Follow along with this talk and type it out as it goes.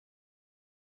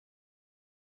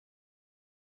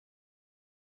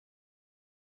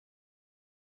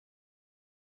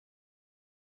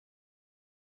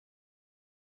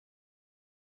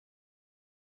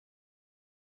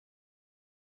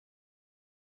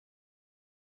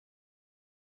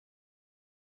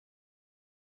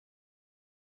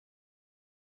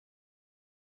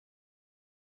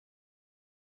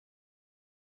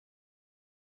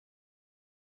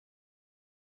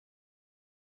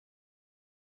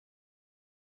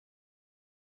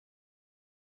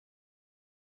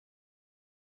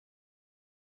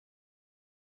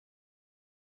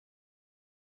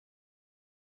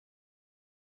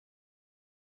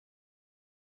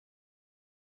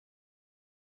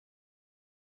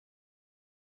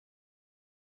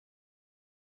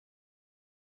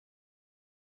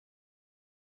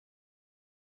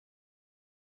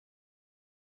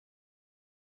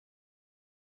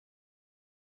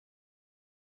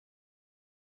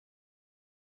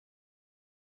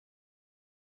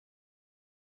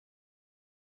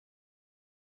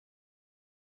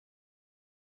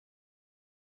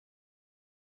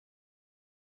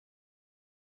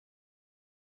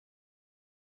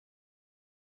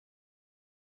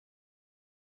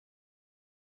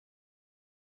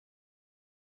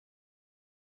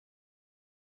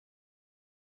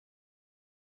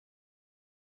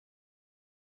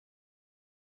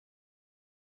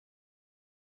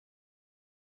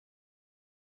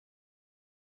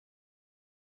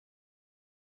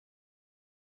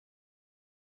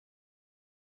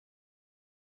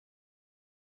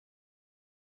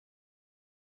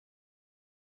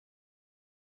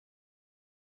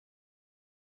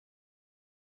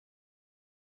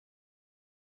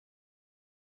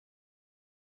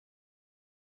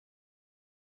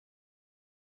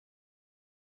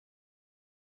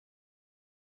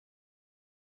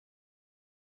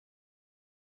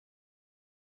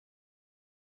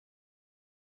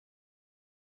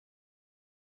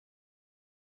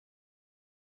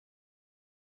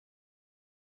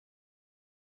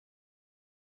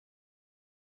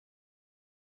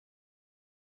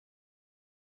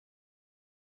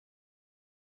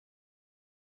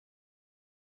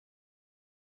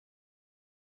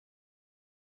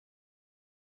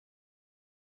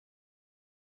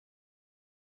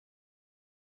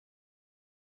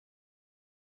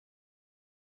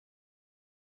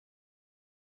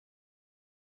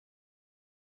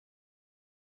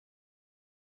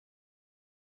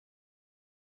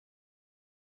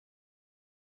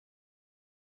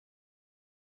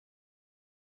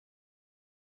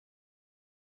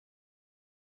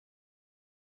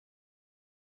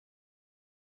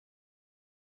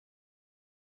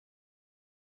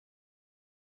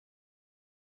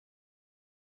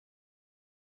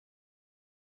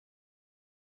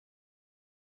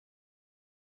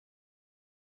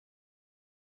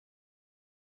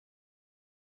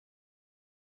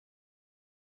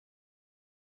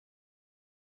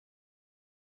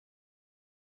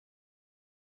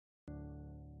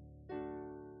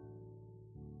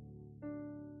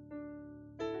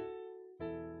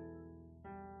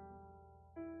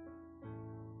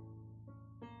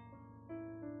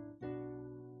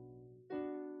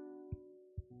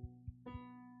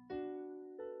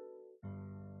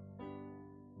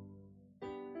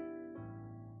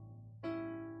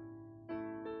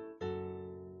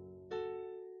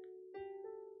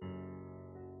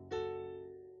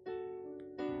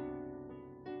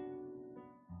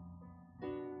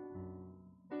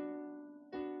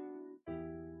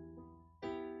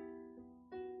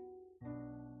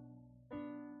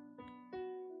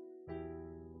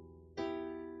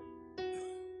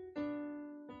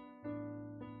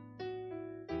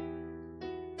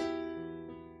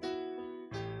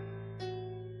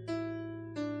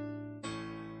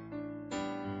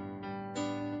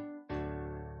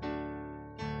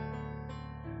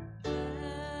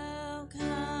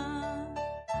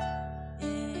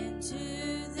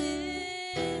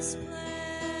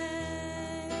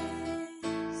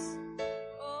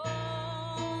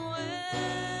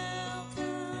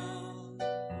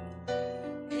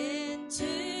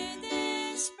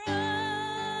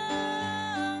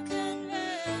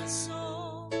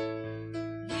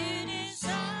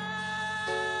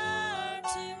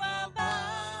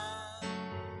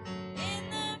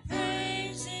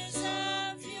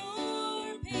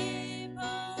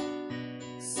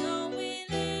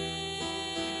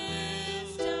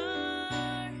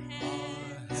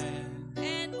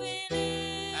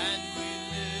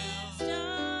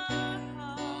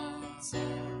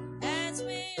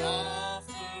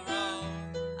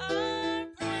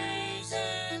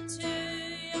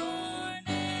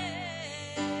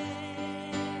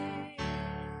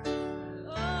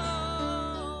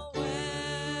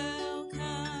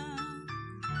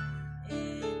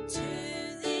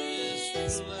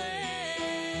So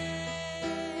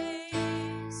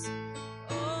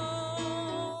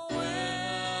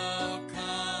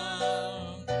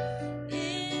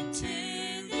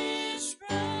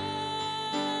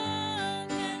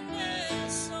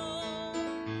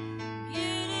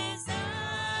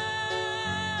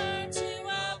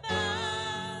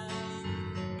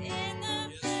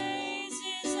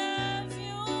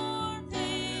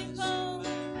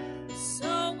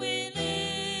we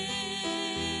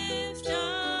lift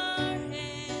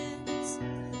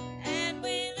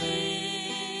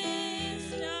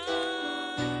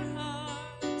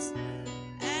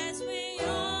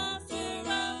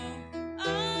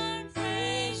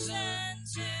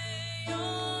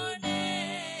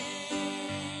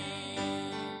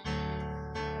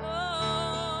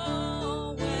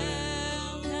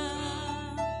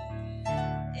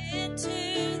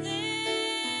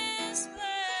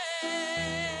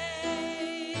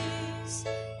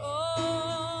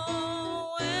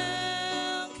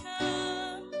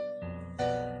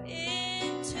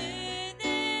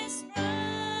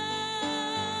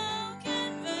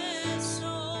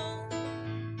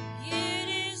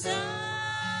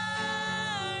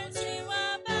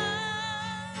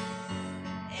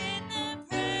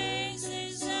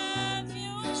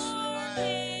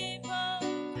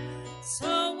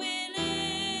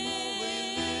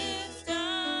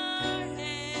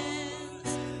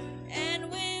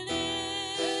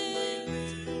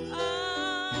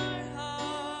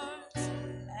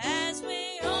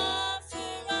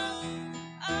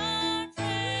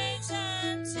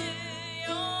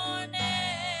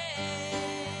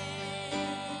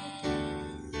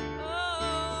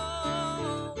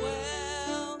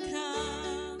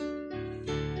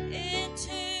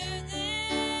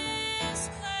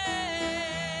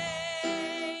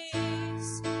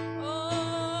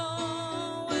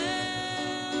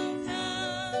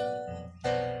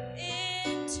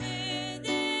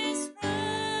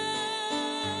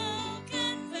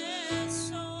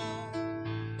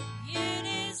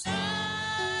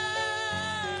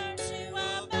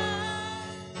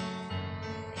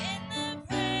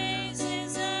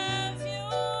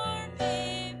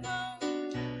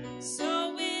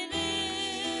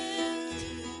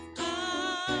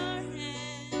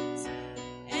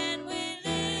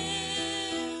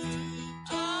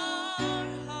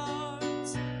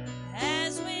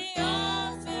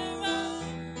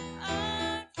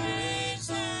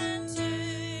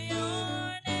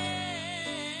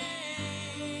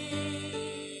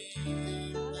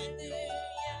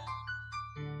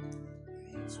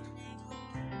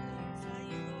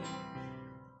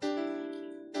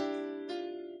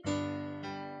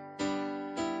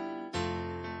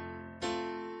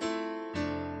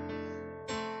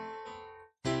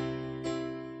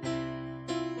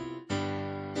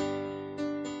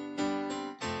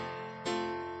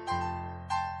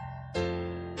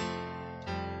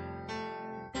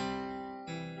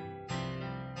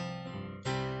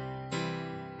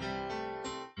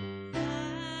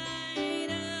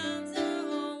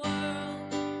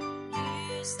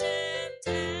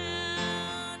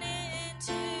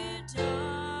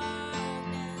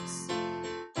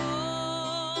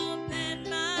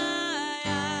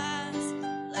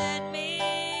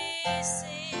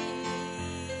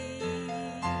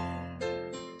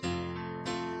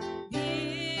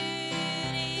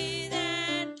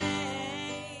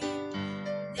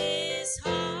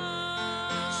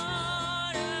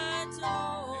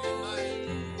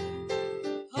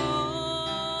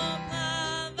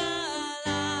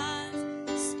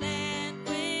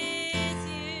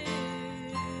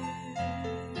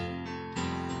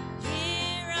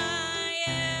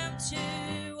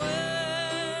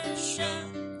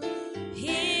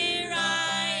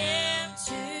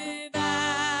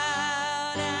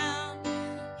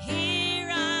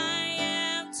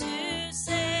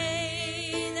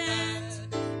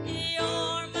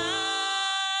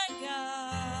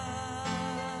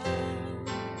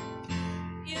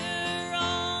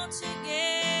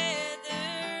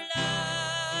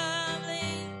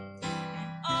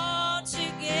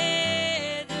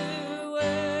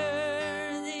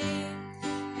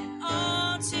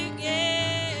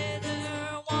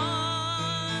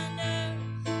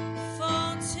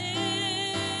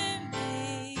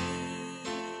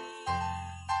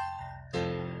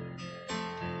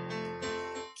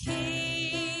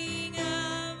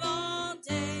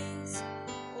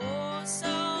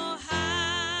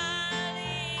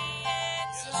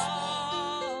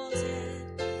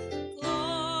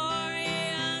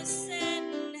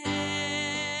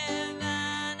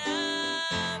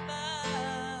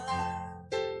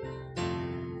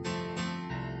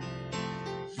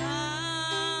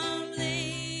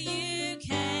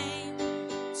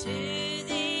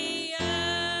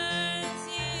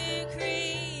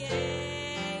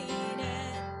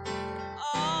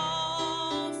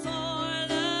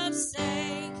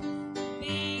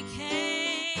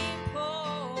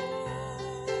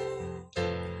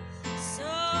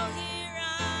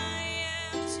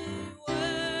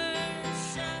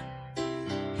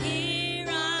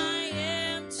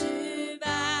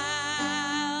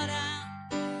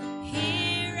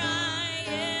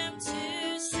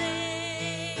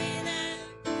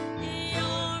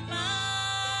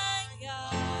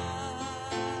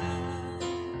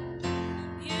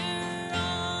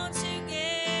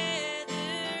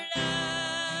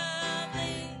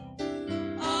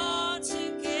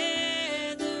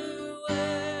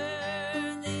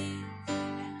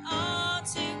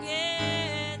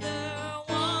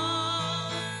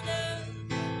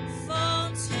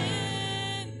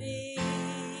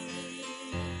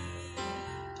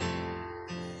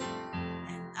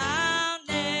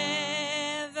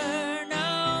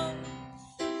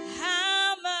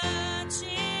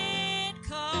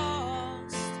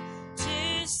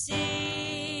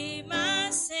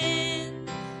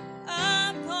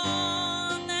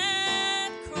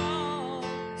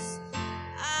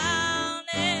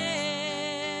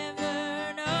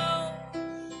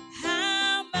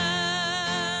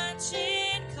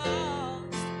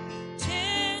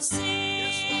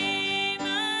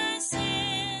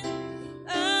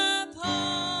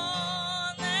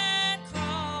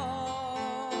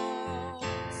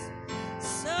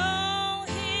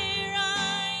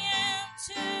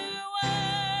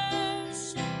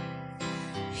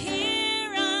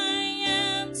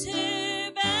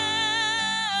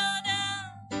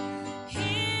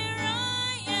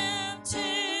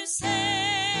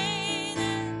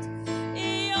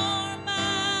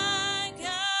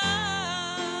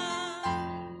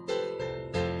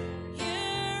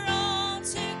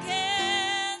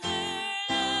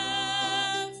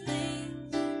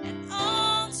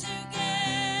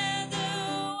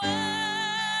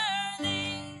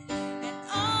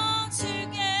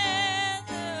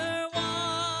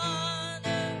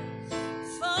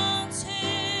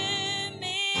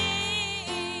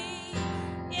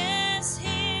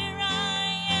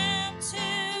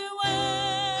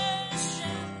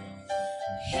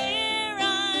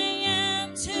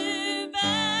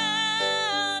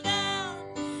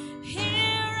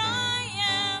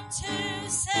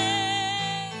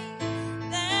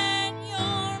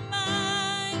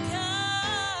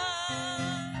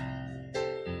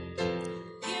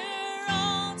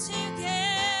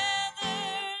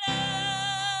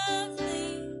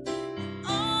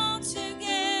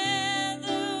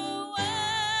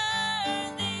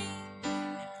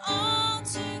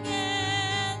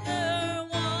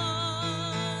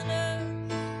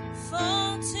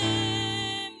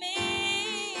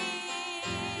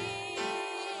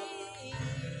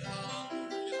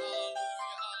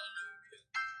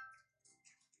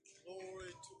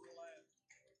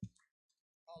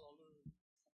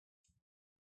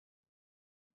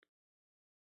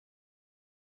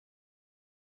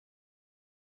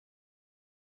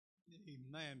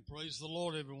Amen. Praise the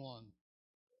Lord, everyone.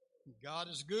 God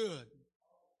is good.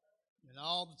 And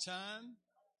all the time,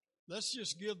 let's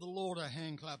just give the Lord a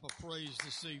hand clap of praise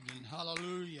this evening.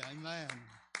 Hallelujah. Amen.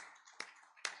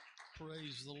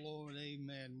 Praise the Lord.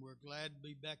 Amen. We're glad to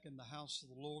be back in the house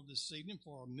of the Lord this evening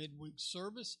for our midweek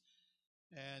service.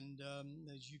 And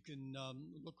as you can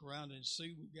look around and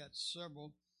see, we've got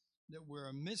several that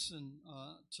we're missing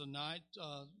tonight.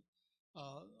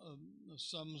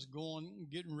 Some's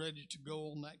getting ready to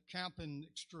go on that camping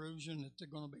excursion that they're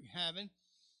going to be having.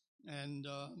 And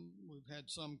we've had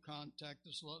some contact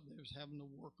us. They was having to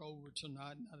work over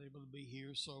tonight, not able to be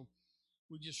here. So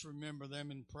we just remember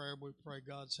them in prayer. We pray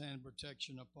God's hand of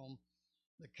protection upon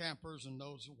the campers and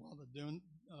those while they're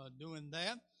doing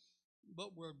that.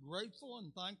 But we're grateful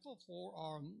and thankful for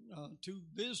our two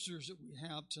visitors that we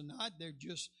have tonight. They're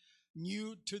just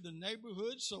new to the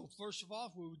neighborhood. So first of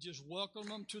all, we would just welcome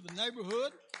them to the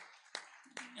neighborhood.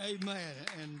 Amen.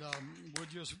 And we're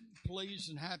just pleased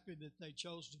and happy that they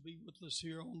chose to be with us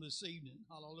here on this evening.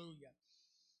 Hallelujah.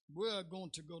 We're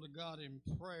going to go to God in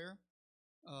prayer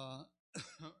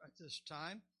at this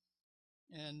time.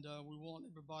 And we want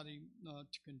everybody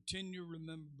to continue to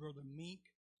remember Brother Meek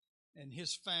and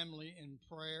his family in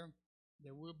prayer.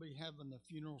 That we'll be having a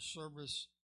funeral service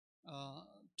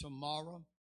tomorrow.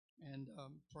 And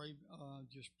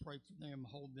just pray for them,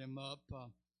 hold them up.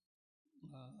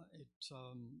 It's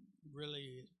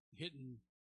really hitting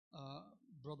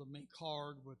Brother Meek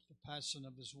hard with the passing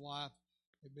of his wife.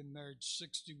 They've been married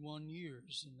 61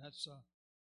 years, and that's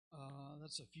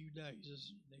a few days,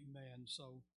 isn't it? Amen.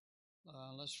 So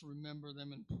let's remember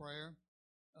them in prayer.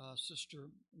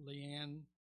 Sister Leanne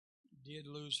did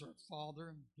lose her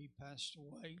father. He passed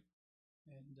away.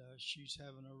 And she's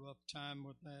having a rough time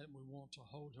with that. We want to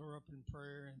hold her up in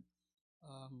prayer.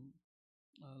 And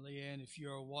Leanne, if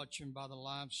you are watching by the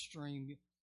live stream,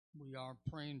 we are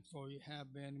praying for you,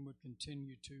 have been, and we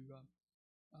continue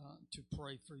to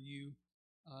pray for you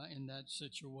in that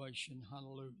situation.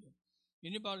 Hallelujah.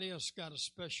 Anybody else got a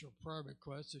special prayer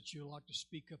request that you'd like to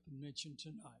speak up and mention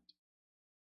tonight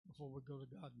before we go to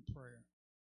God in prayer?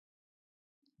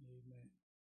 Amen.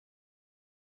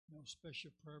 No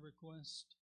special prayer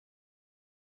request?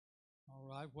 All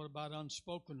right. What about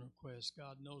unspoken requests?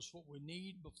 God knows what we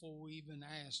need before we even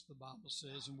ask, the Bible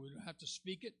says, and we don't have to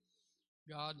speak it.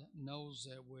 God knows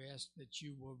that. We ask that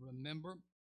you will remember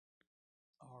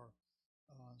our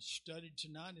study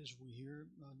tonight as we hear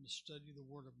study the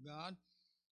Word of God.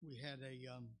 We had a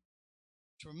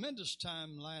tremendous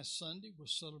time last Sunday. We're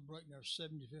celebrating our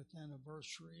 75th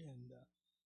anniversary, and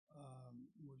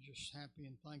we're just happy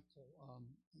and thankful,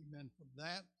 amen, for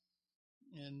that.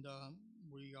 And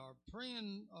we are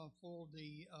praying for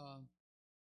the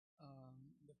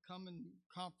coming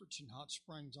conference in Hot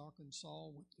Springs, Arkansas,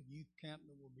 with the youth camp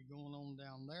that will be going on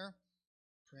down there.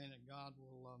 Praying that God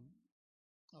will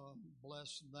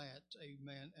bless that,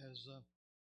 amen,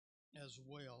 as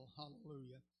well.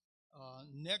 Hallelujah.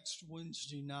 Next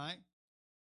Wednesday night,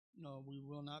 we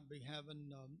will not be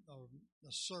having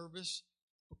a service,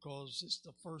 because it's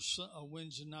the first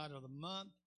Wednesday night of the month,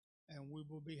 and we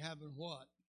will be having what?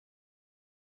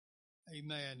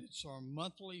 Amen. It's our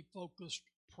monthly focused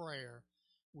prayer.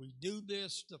 We do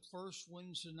this the first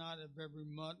Wednesday night of every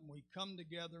month, and we come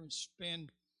together and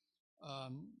spend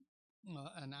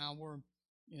an hour,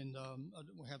 and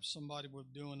we have somebody we're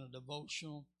doing a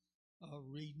devotional,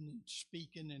 reading and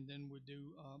speaking, and then we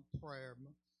do prayer.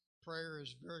 Prayer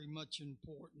is very much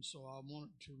important, so I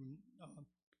wanted to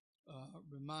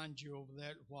remind you of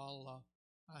that while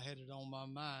I had it on my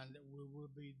mind that we will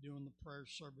be doing the prayer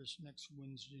service next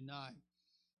Wednesday night.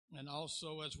 And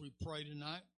also, as we pray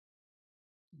tonight,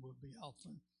 we'll be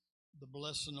offering the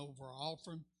blessing over our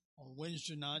offering. On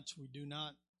Wednesday nights, we do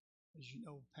not, as you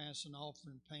know, pass an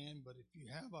offering pan, but if you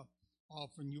have an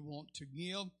offering you want to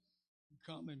give, you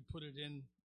come and put it in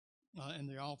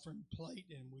the offering plate,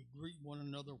 and we greet one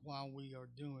another while we are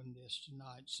doing this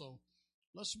tonight. So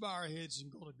let's bow our heads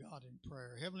and go to God in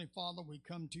prayer. Heavenly Father, we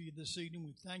come to you this evening.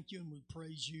 We thank you and we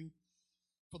praise you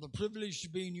for the privilege to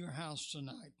be in your house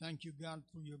tonight. Thank you, God,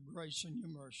 for your grace and your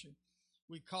mercy.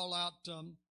 We call out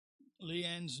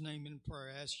Leanne's name in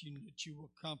prayer, asking that you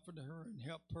will comfort her and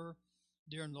help her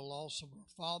during the loss of her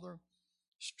father.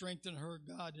 Strengthen her,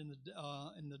 God,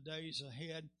 in the days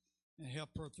ahead, and help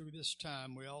her through this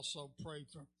time. We also pray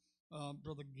for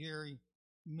Brother Gary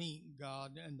Meek,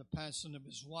 God, and the passing of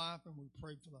his wife, and we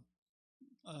pray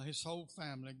for his whole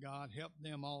family. God, help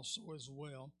them also as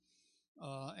well.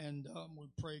 And we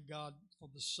pray, God, for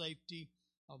the safety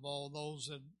of all those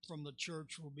that from the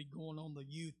church will be going on the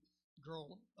youth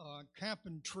girl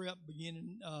camping trip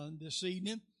beginning this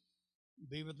evening.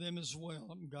 Be with them as well.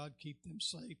 And God, keep them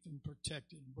safe and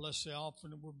protected. Bless the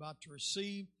offering that we're about to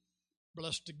receive.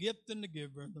 Bless the gift and the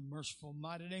giver. In the merciful,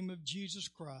 mighty name of Jesus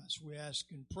Christ, we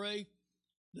ask and pray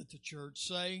that the church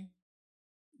say,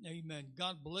 amen.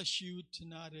 God bless you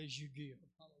tonight as you give.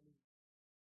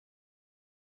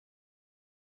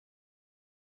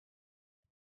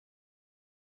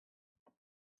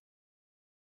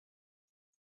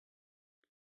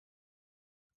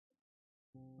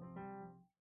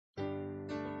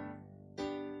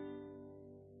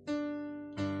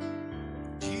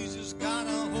 Jesus got a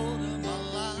hold of my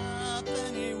life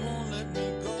and he won't let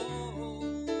me go.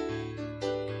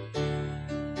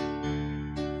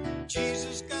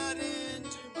 Jesus got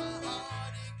into my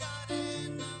heart, he got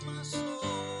into my soul.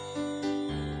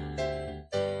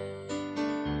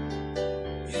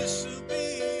 Used to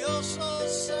be oh so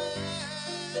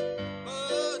sad,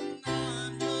 but now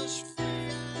I'm just free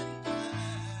and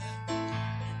glad.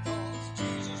 Because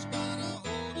Jesus got a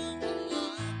hold of my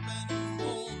life and he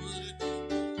won't let me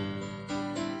go.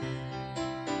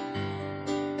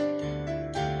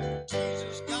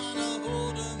 Jesus got a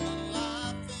hold of my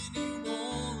life and he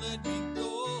won't let me go.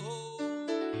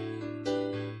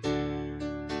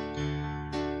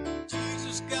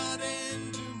 Jesus got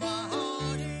into my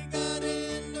heart, he got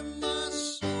into my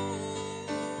soul.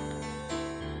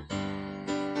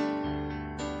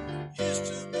 Used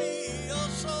to be oh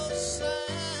so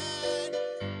sad,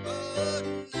 but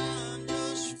now I'm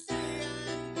just free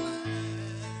and glad.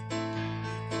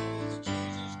 Because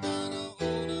Jesus got a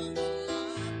hold of my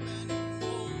life and he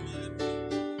won't let me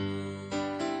go.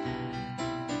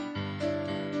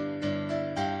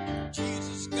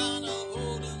 Jesus got a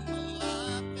hold of my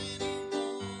life and he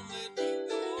won't let me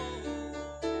go.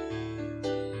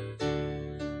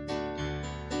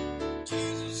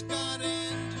 Jesus got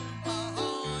into my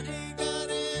heart, he got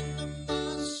into my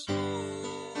soul.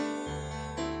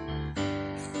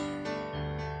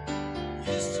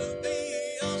 Used to be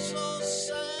oh so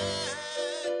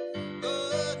sad,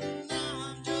 but now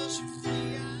I'm just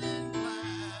free and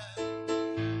glad.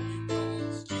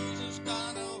 Because Jesus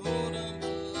got a hold of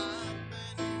my life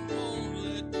and he won't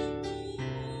let me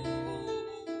go.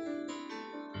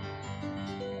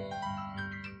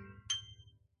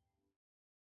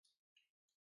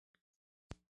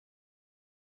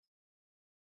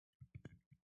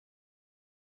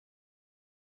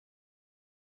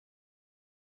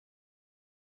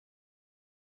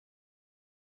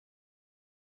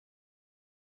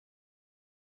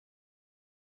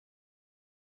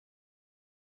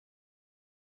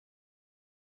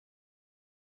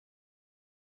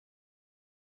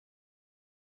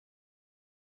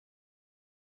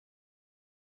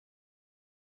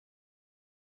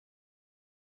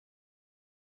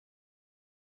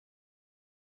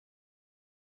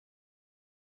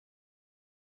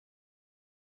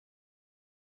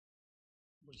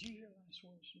 Was you here last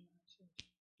Wednesday night, sis?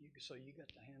 So you got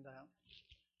the handout.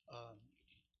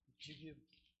 Did you give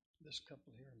this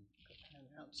couple here a couple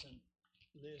handouts and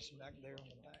Liz back there on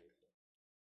the back?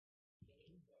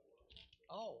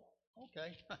 Oh,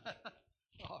 okay.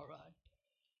 All right.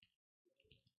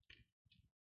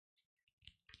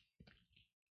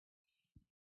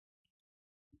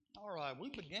 All right. We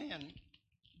began.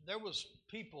 There was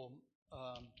people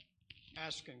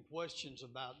asking questions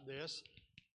about this,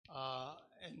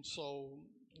 and so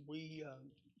we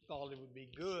thought it would be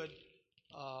good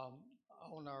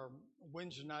on our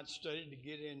Wednesday night study to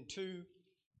get into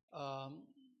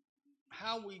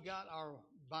how we got our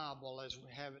Bible as we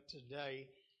have it today,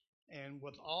 and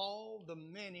with all the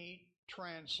many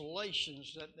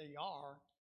translations that they are,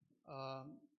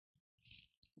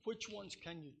 which ones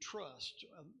can you trust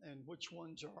and which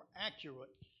ones are accurate?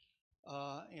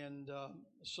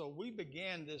 So we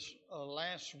began this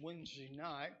last Wednesday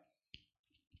night,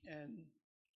 and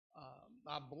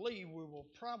I believe we will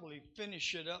probably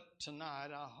finish it up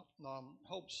tonight. I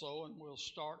hope so, and we'll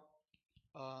start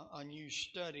a new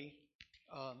study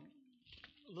a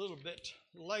little bit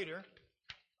later.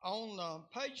 On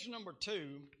page number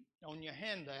 2 on your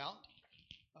handout,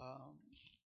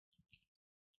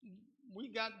 we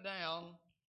got down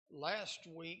last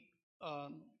week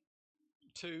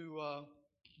to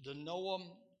the Noah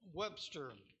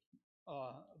Webster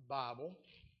Bible,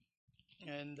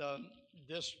 and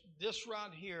this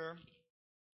right here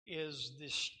is the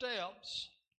steps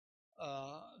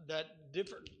that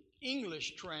different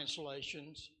English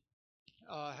translations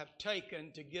have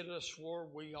taken to get us where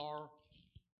we are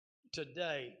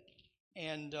today.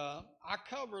 And I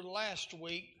covered last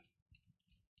week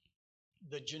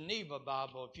the Geneva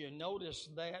Bible. If you notice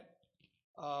that,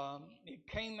 it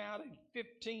came out in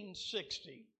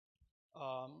 1560,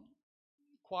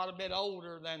 quite a bit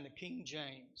older than the King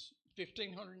James,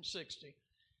 1560.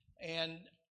 And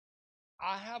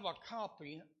I have a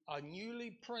copy, a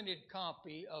newly printed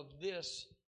copy of this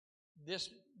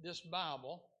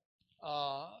Bible.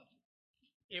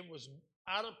 It was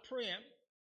out of print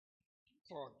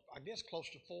for, I guess, close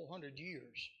to 400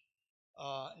 years.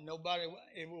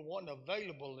 It wasn't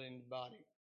available to anybody.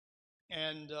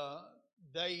 And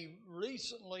they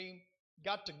recently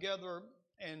got together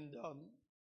and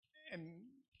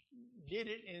did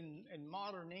it in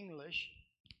modern English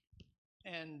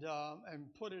and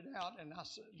put it out. And I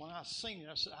said, when I seen it,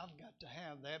 I said, I've got to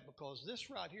have that because this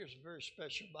right here is a very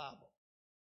special Bible.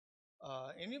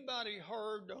 Anybody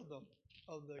heard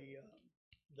of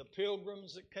the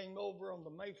Pilgrims that came over on the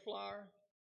Mayflower?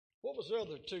 What was the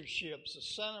other two ships? The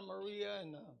Santa Maria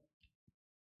and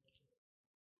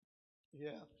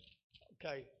yeah.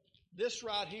 Okay. This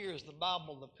right here is the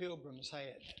Bible the Pilgrims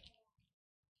had.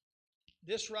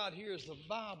 This right here is the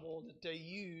Bible that they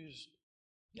used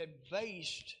that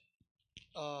based,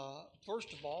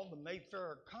 first of all, the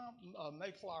Mayflower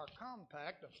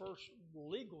Compact, the first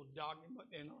legal document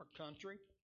in our country.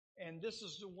 And this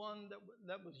is the one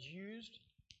that was used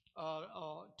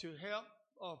to help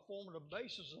form the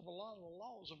basis of a lot of the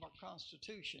laws of our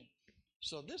Constitution.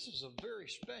 So this is a very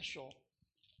special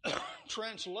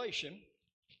translation.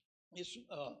 It's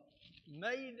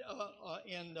made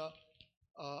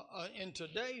in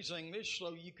today's English,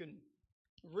 so you can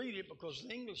read it, because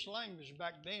the English language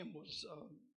back then was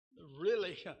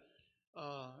really,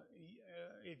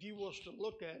 if you was to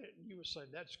look at it, you would say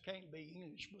that can't be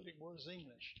English, but it was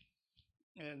English.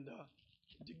 And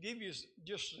to give you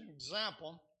just an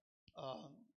example,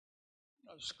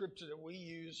 a scripture that we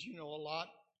use, a lot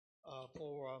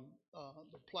for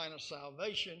the plan of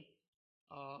salvation,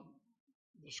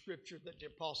 the scripture that the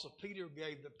Apostle Peter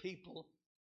gave the people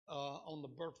on the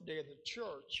birthday of the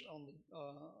church, on the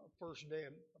first day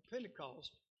of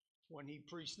Pentecost, when he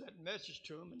preached that message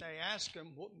to them, and they asked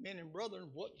him, "What, men and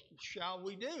brethren, what shall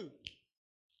we do?"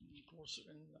 And of course,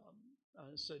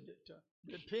 said that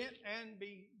repent and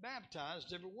be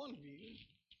baptized, every one of you,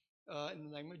 in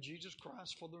the name of Jesus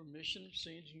Christ for the remission of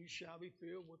sins, and you shall be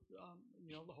filled with,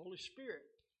 the Holy Spirit.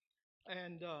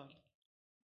 And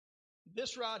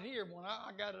this right here, when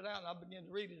I got it out and I began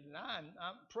to read it, and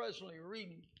I'm presently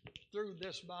reading through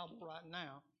this Bible right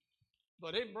now,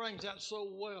 but it brings out so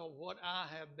well what I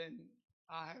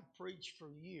have preached for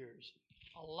years.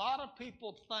 A lot of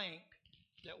people think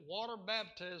that water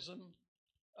baptism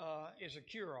is a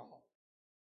cure-all,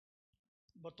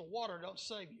 but the water don't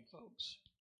save you, folks.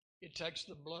 It takes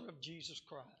the blood of Jesus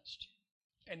Christ,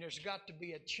 and there's got to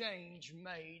be a change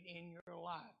made in your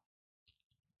life.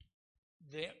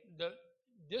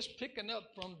 This picking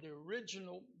up from the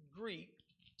original Greek,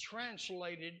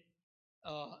 translated,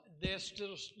 they're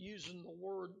still using the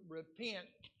word repent.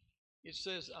 It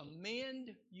says,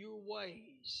 amend your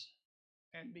ways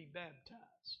and be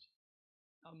baptized.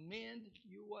 Amend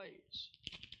your ways.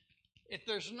 If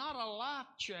there's not a life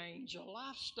change, a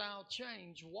lifestyle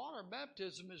change, water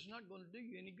baptism is not going to do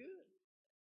you any good.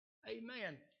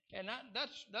 Amen. And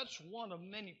that's one of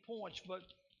many points, but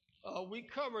we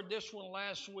covered this one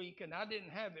last week, and I didn't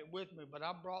have it with me, but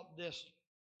I brought this,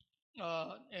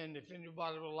 and if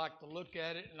anybody would like to look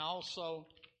at it, and also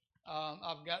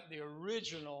I've got the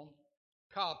original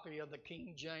copy of the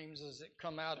King James as it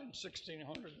come out in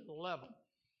 1611,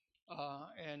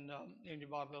 and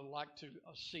anybody would like to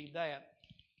see that.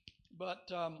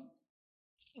 But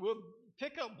we'll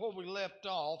pick up where we left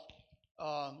off.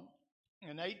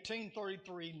 In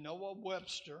 1833, Noah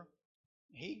Webster,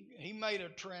 he made a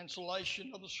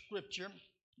translation of the scripture,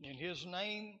 and his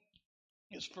name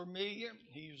is familiar.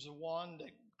 He's the one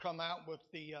that come out with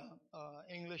the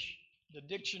the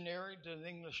dictionary to the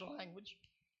English language,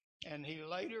 and he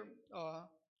later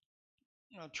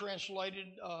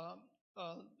translated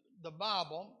the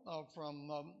Bible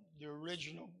from the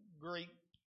original Greek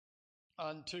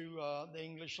into the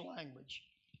English language.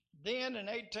 Then in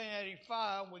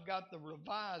 1885, we got the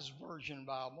Revised Version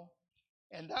Bible,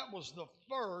 and that was the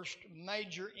first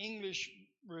major English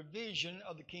revision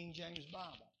of the King James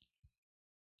Bible.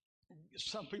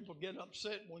 Some people get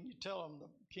upset when you tell them the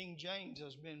King James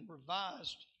has been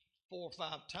revised 4 or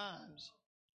 5 times,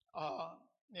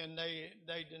 and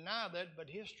they deny that, but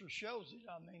history shows it.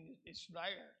 I mean, it's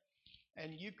there.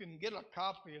 And you can get a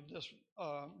copy of this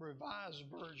Revised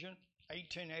Version,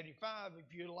 1885,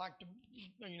 if you'd like to,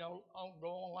 go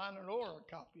online and order a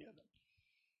copy of it.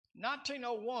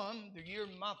 1901, the year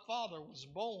my father was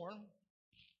born,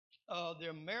 the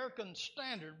American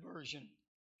Standard Version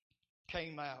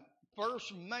came out.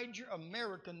 First major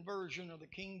American version of the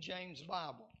King James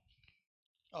Bible.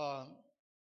 uh,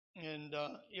 and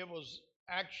it was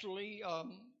actually a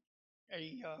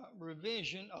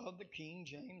revision of the King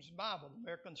James Bible, the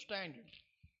American Standard.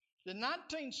 The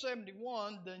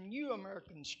 1971, the New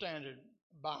American Standard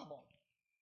Bible,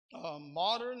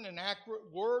 modern and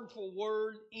accurate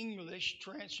word-for-word English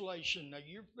translation. Now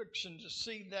you're fixing to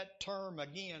see that term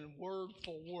again, word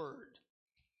for word,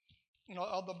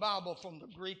 of the Bible from the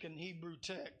Greek and Hebrew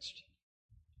text.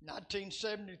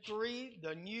 1973,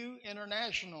 the New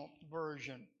International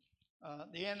Version,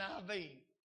 the NIV,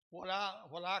 what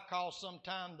I call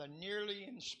sometimes the nearly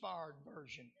inspired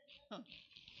version.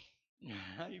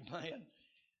 Amen.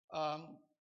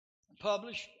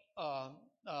 Published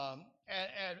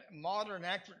at modern,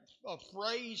 accurate,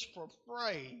 phrase for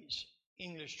phrase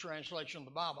English translation of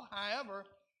the Bible. However,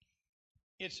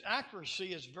 its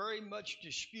accuracy is very much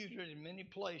disputed in many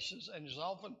places and is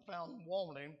often found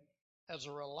wanting as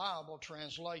a reliable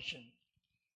translation.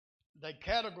 They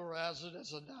categorize it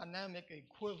as a dynamic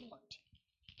equivalent.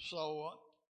 So,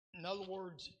 in other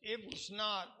words, it was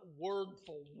not word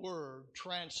for word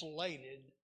translated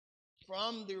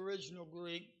from the original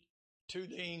Greek to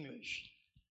the English.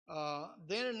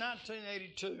 Then in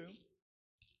 1982,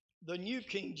 the New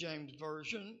King James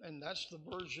Version, and that's the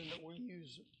version that we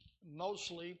use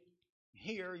mostly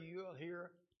here. You'll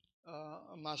hear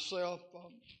myself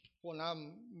when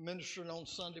I'm ministering on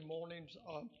Sunday mornings,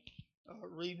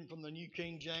 reading from the New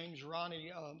King James.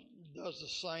 Ronnie does the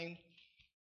same.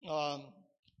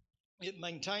 It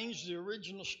maintains the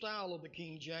original style of the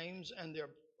King James and the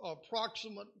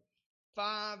approximate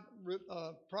five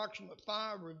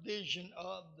revision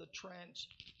of the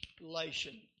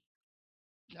translation.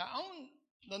 Now on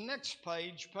the next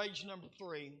page, page number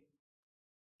 3,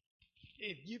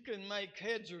 if you can make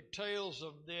heads or tails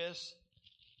of this,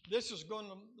 this is going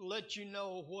to let you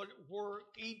know where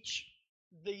each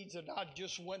of these that I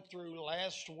just went through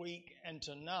last week and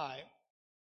tonight,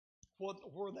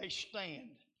 where they stand.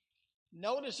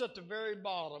 Notice at the very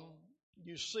bottom,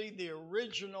 you see the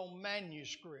original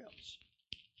manuscripts.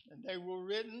 And they were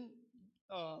written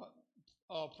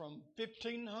from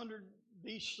 1500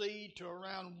 BC to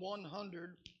around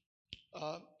 100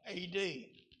 AD.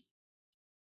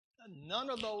 None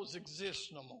of those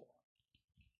exist no more.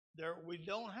 We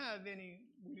don't have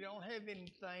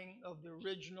anything of the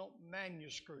original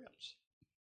manuscripts.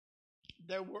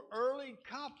 There were early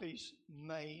copies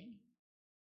made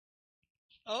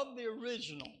of the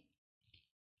original,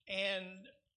 and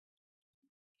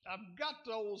I've got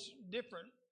those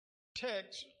different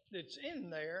texts that's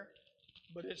in there,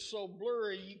 but it's so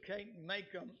blurry you can't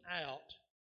make them out.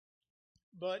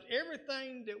 But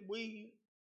everything that we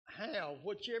have,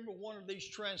 whichever one of these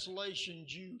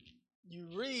translations you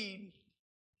read,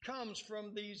 comes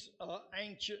from these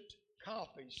ancient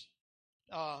copies.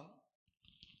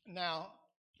 Now,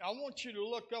 I want you to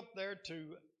look up there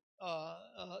to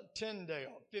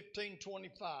Tyndale,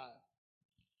 1525.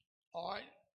 All right.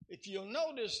 If you'll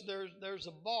notice, there's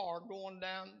a bar going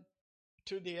down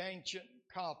to the ancient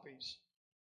copies.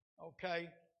 Okay.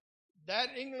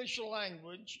 That English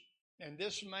language, and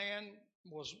this man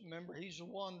was, remember, he's the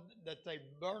one that they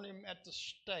burned him at the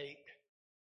stake.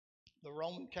 The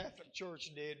Roman Catholic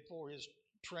Church did for his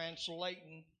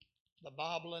translating the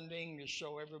Bible into English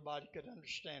so everybody could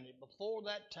understand it. Before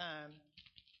that time,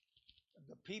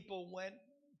 the people went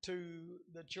to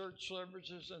the church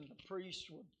services and the priests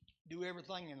would do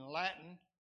everything in Latin,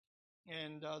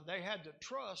 and they had to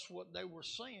trust what they were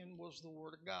saying was the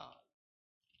Word of God.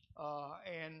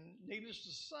 And needless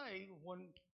to say,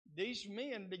 when these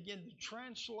men began to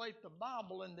translate the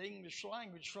Bible in the English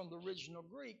language from the original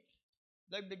Greek,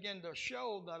 they began to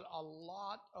show that a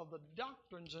lot of the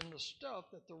doctrines and the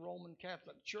stuff that the Roman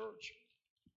Catholic Church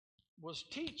was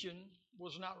teaching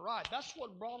was not right. That's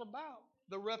what brought about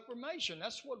the Reformation.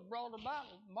 That's what brought about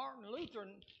Martin Luther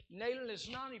nailing his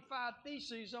 95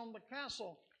 Theses on the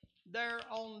castle there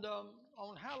on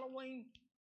Halloween,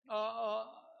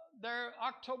 there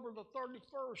October the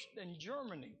 31st in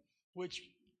Germany, which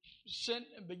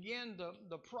began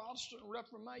the Protestant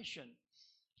Reformation.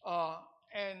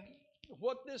 And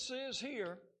what this is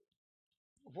here,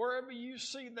 wherever you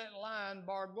see that line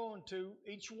bar going to,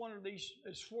 each one of these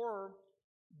is where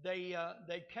they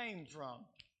came from.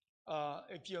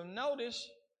 If you'll notice,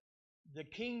 the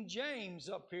King James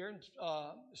up here in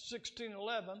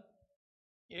 1611,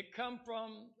 it come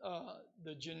from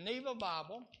the Geneva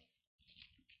Bible.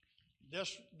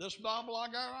 This Bible I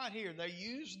got right here, they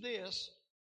used this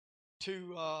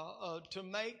to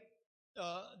make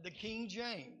the King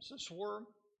James. That's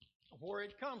where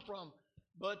it come from.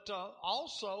 But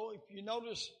also, if you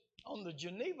notice On the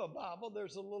Geneva Bible,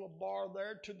 there's a little bar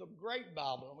there to the Great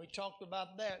Bible, and we talked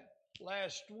about that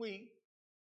last week.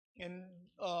 And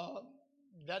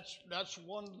that's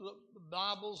one of the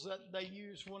Bibles that they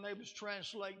used when they was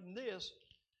translating this.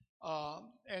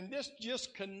 And this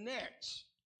just connects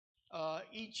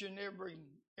each and every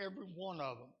one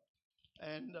of them.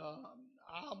 And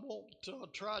I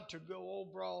won't try to go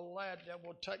over all that. That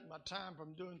will take my time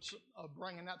from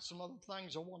bringing out some other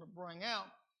things I want to bring out.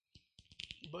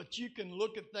 But you can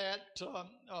look at that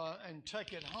and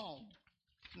take it home.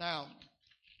 Now,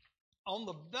 on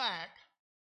the back,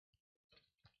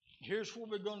 here's where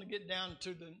we're going to get down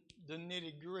to the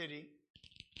nitty-gritty.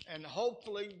 And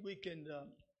hopefully we can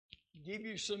give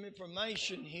you some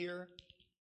information here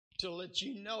to let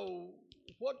you know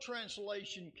what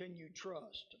translation can you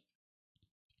trust.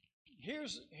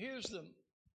 Here's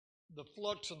the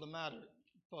flux of the matter,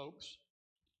 folks.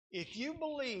 If you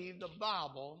believe the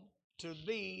Bible to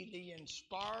be the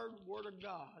inspired Word of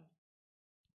God,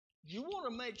 you want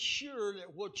to make sure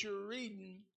that what you're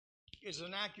reading is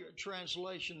an accurate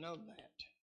translation of that.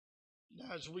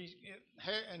 Now,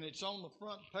 and it's on the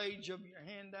front page of your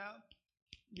handout.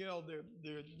 You know,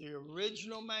 the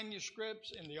original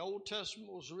manuscripts in the Old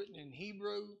Testament was written in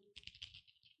Hebrew,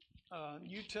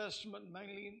 New Testament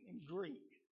mainly in Greek.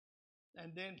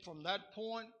 And then from that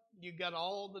point, you got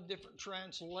all the different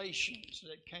translations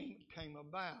that came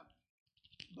about.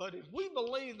 But if we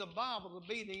believe the Bible to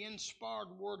be the inspired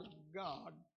Word of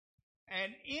God,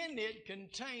 and in it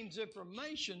contains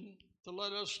information to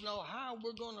let us know how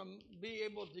we're going to be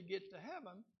able to get to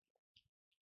heaven,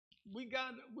 we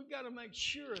got to make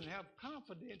sure and have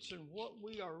confidence in what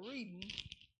we are reading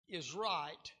is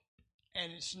right,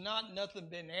 and it's not nothing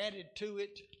been added to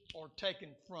it or taken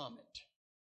from it.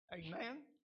 Amen.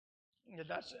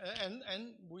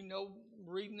 And we know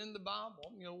reading in the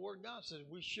Bible, you know, where God says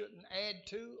we shouldn't add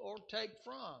to or take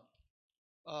from.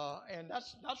 And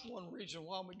that's one reason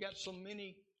why we got so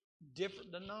many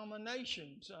different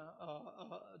denominations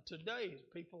today.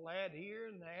 People add here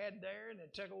and they add there and they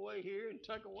take away here and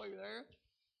take away there.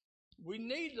 We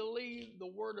need to leave the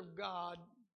Word of God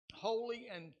holy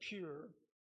and pure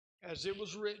as it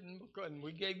was written, and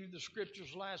we gave you the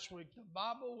scriptures last week. The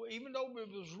Bible, even though it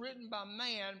was written by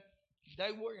man,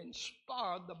 they were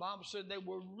inspired. The Bible said they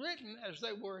were written as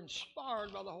they were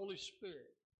inspired by the Holy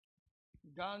Spirit.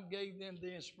 God gave them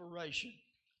the inspiration.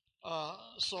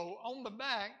 So on the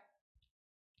back,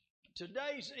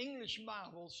 today's English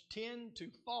Bibles tend to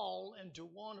fall into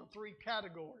one of three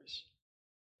categories.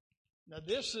 Now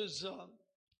this is,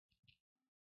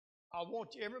 I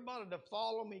want everybody to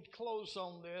follow me close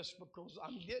on this because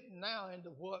I'm getting now into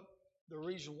the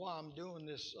reason why I'm doing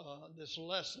this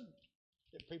lesson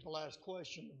that people ask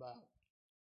questions about.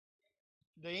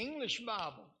 The English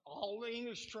Bible, all the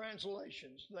English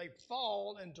translations, they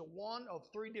fall into one of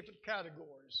three different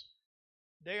categories.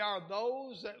 They are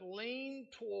those that lean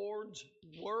towards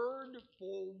word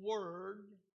for word,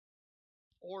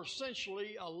 or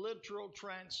essentially a literal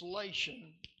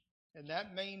translation. And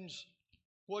that means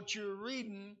what you're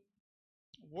reading,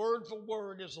 word for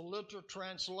word, is a literal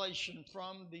translation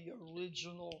from the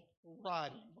original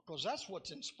writing, because that's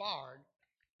what's inspired.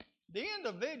 The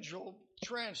individual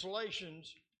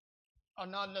translations are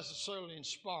not necessarily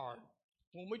inspired.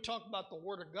 When we talk about the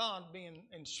Word of God being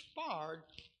inspired,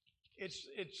 it's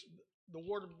the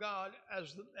Word of God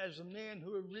as the man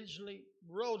who originally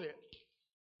wrote it.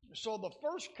 So the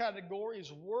first category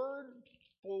is word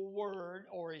for word,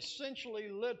 or essentially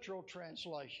literal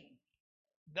translation.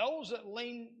 Those that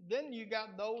lean, then you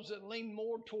got those that lean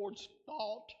more towards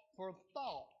thought for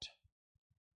thought.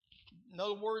 In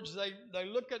other words, they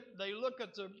look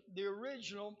at the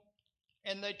original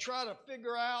and they try to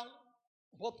figure out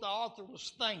what the author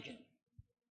was thinking.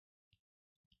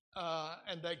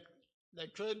 And they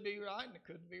could be right and they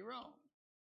could be wrong.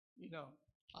 You know,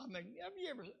 I mean, have you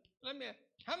ever,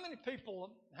 how many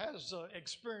people has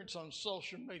experience on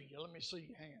social media? Let me see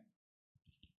your hand.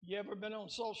 You ever been on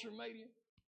social media?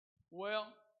 Well,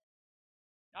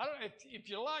 I don't. If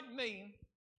you're like me,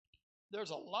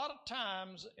 there's a lot of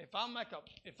times if I make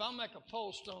a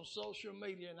post on social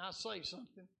media and I say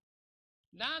something,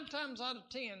 9 times out of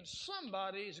 10,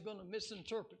 somebody is going to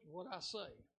misinterpret what I say.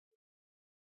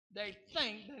 They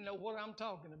think they know what I'm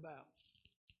talking about.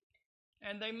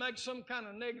 And they make some kind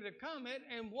of negative comment,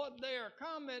 and what they are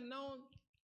commenting on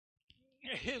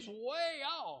is way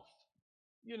off,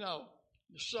 you know.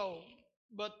 So,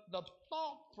 but the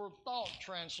thought for thought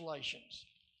translations,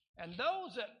 and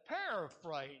those that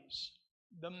paraphrase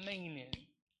the meaning,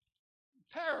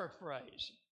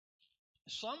 paraphrase.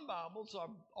 Some Bibles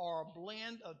are a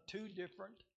blend of two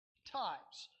different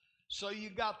types. So you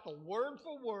got the word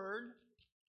for word,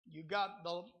 you got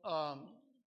the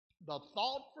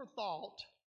thought for thought,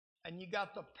 and you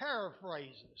got the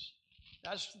paraphrases.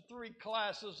 That's the three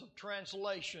classes of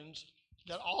translations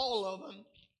that all of them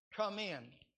come in.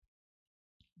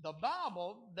 The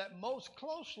Bible that most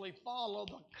closely follow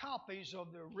the copies of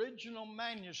the original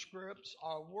manuscripts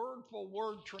are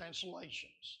word-for-word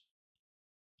translations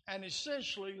and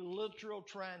essentially literal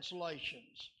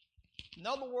translations. In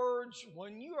other words,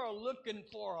 when you are looking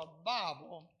for a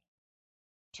Bible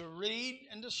to read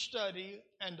and to study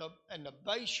and to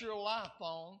base your life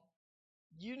on,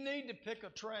 you need to pick a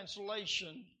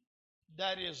translation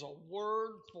that is a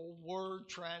word-for-word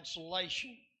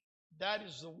translation. That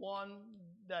is the one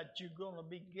that you're going to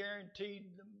be guaranteed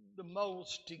the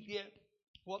most to get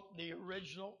what the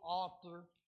original author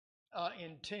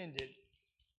intended.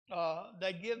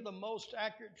 They give the most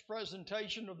accurate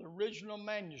presentation of the original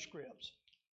manuscripts.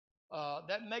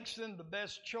 That makes them the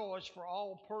best choice for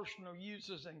all personal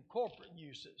uses and corporate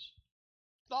uses.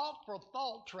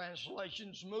 Thought-for-thought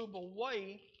translations move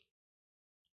away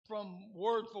from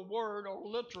word-for-word or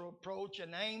literal approach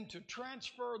and aim to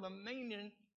transfer the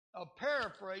meaning of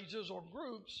paraphrases or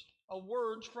groups of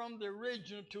words from the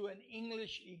original to an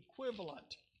English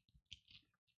equivalent.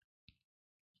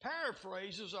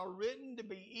 Paraphrases are written to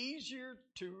be easier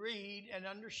to read and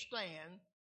understand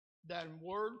than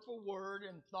word for word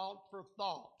and thought for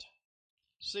thought.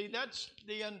 See, that's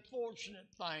the unfortunate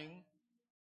thing.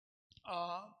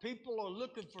 People are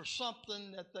looking for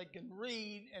something that they can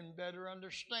read and better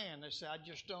understand. They say, I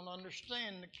just don't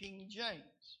understand the King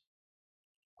James.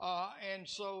 And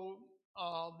so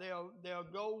they'll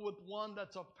go with one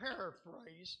that's a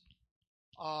paraphrase.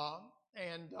 But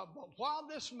while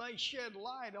this may shed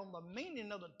light on the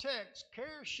meaning of the text,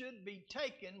 care should be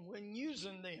taken when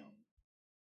using them.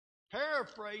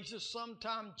 Paraphrases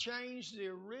sometimes change the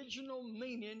original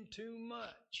meaning too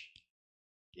much.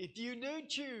 If you do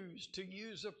choose to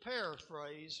use a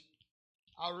paraphrase,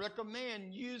 I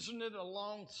recommend using it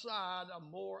alongside a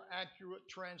more accurate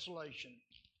translation.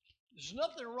 There's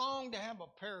nothing wrong to have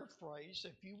a paraphrase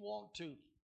if you want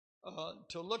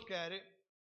to look at it,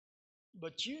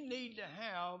 but you need to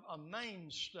have a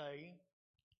mainstay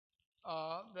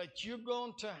that you're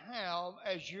going to have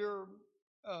as your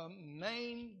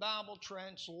main Bible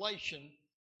translation,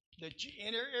 that you,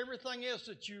 and everything else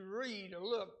that you read or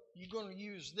look, you're going to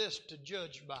use this to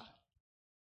judge by.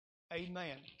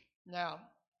 Amen. Now,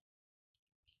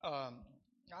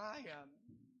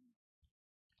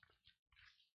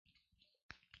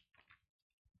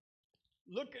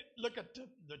 look at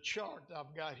the chart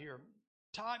I've got here.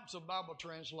 Types of Bible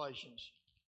translations.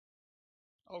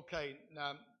 Okay,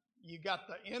 now you got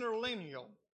the interlineal.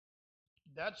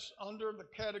 That's under the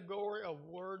category of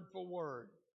word for word.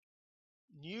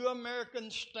 New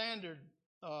American Standard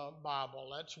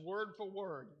Bible, that's word for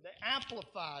word. The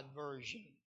Amplified Version,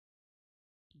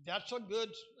 that's a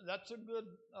good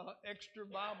extra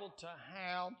Bible to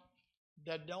have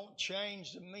that don't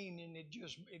change the meaning.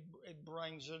 It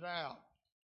brings it out.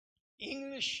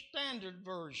 English Standard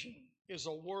Version is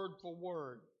a word for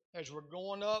word as we're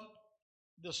going up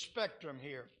the spectrum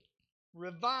here.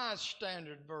 Revised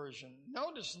Standard Version.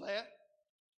 Notice that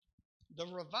the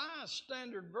Revised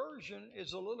Standard Version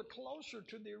is a little closer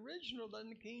to the original than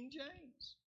the King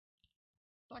James.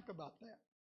 Think about that.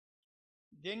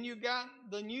 Then you got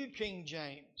the New King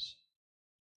James,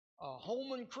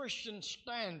 Holman Christian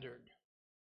Standard.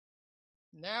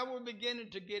 Now we're beginning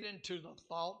to get into the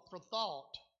thought for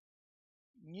thought.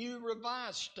 New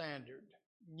Revised Standard,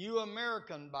 New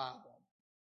American Bible,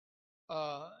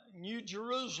 New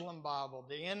Jerusalem Bible,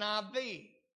 the NIV,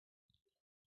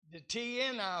 the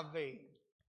TNIV,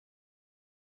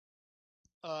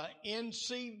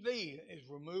 NCV as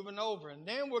we're moving over. And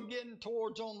then we're getting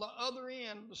towards on the other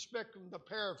end of the spectrum, the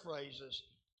paraphrases,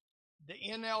 the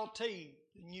NLT,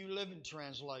 the New Living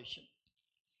Translation,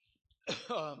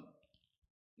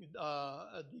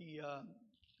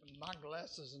 my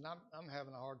glasses, and I'm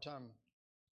having a hard time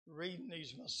reading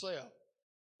these myself.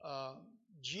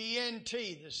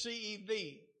 GNT, the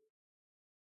CEV.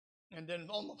 And then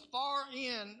on the far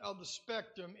end of the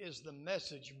spectrum is the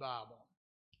Message Bible.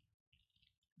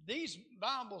 These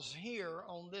Bibles here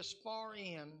on this far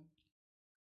end,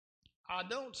 I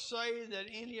don't say that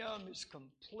any of them is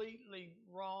completely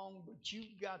wrong, but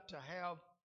you've got to have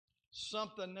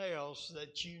something else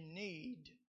that you need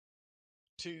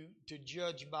to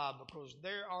judge by, because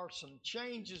there are some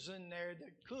changes in there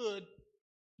that could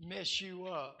mess you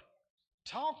up.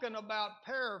 Talking about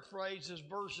paraphrases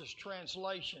versus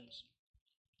translations.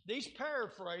 These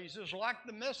paraphrases, like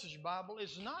the Message Bible,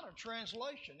 is not a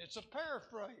translation. It's a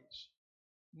paraphrase.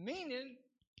 meaning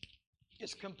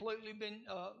it's completely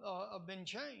been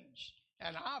changed.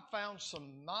 And I found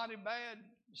some mighty bad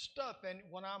stuff in it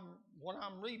when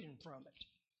I'm reading from it.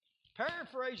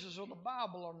 Paraphrases of the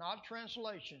Bible are not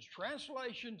translations.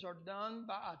 Translations are done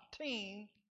by a team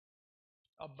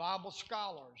of Bible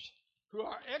scholars who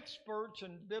are experts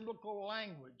in biblical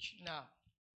language. Now,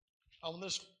 on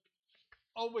this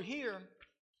over here,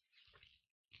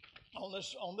 on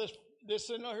this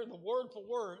in here, the word for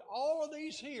word, all of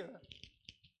these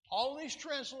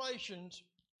translations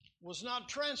was not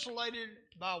translated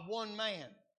by one man.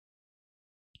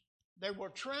 They were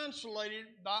translated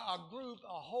by a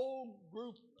whole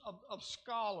group of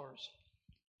scholars.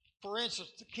 For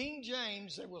instance, the King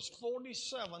James, there was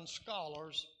 47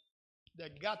 scholars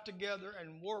that got together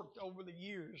and worked over the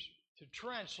years to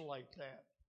translate that.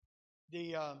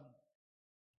 The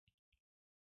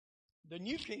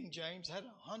New King James had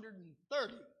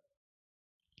 130.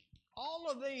 All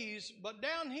of these, but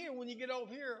down here, when you get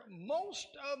over here, most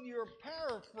of your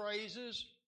paraphrases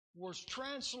was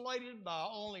translated by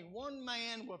only one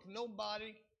man with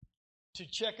nobody to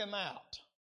check him out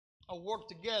or work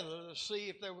together to see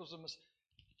if there was a mistake.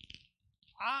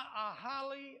 I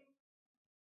highly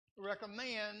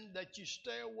recommend that you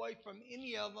stay away from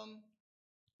any of them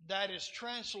that is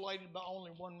translated by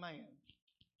only one man.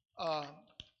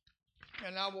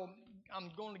 And I'm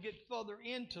going to get further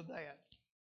into that.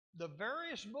 The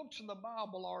various books of the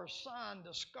Bible are assigned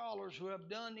to scholars who have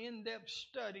done in-depth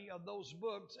study of those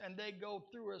books, and they go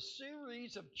through a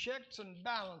series of checks and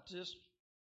balances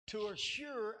to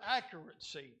assure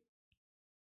accuracy.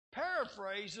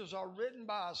 Paraphrases are written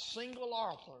by a single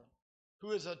author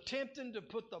who is attempting to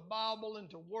put the Bible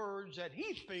into words that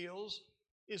he feels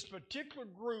his particular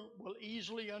group will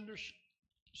easily understand.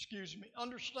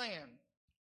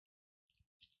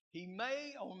 He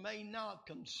may or may not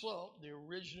consult the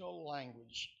original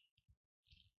language.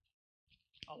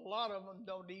 A lot of them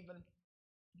don't even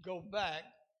go back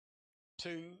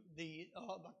to the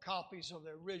copies of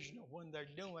the original when they're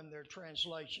doing their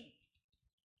translation.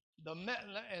 And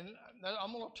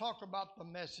I'm going to talk about the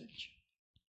Message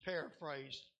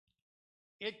paraphrase.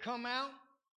 It come out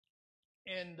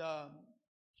in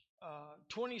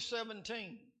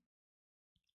 2017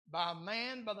 by a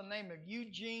man by the name of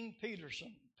Eugene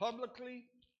Peterson. Publicly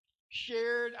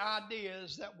shared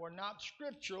ideas that were not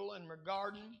scriptural in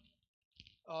regarding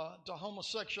to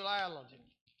homosexuality.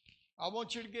 I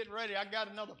want you to get ready. I got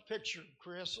another picture,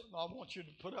 Chris, I want you to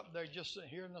put up there just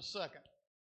here in a second.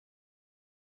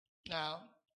 Now,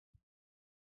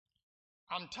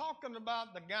 I'm talking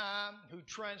about the guy who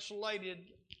translated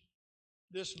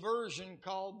this version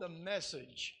called The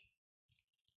Message.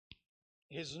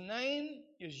 His name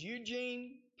is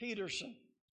Eugene Peterson.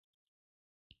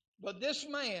 But this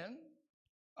man,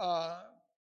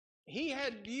 he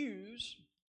had views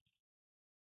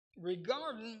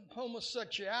regarding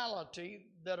homosexuality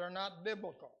that are not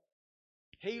biblical.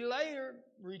 He later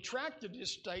retracted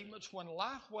his statements when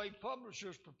Lifeway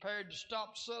Publishers prepared to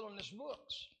stop selling his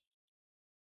books.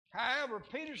 However,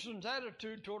 Peterson's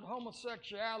attitude toward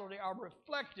homosexuality are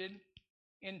reflected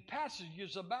in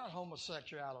passages about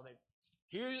homosexuality.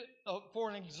 Here, for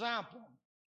an example,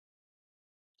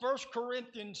 1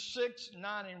 Corinthians 6,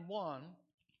 9, and 1,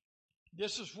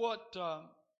 this is what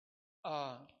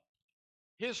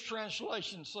his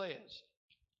translation says.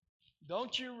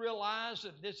 Don't you realize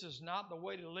that this is not the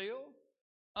way to live?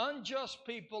 Unjust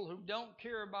people who don't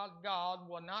care about God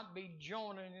will not be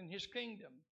joining in his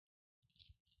kingdom.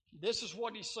 This is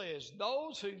what he says.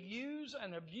 Those who use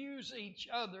and abuse each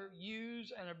other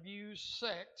use and abuse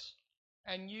sex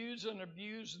and use and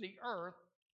abuse the earth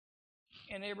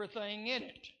and everything in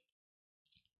it.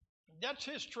 That's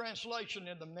his translation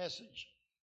in the Message.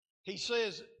 He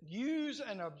says, use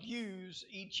and abuse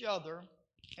each other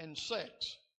and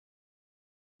sex.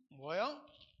 Well,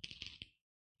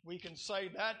 we can say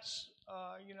that's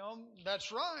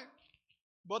right.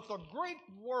 But the Greek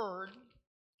word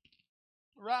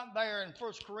right there in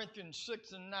 1 Corinthians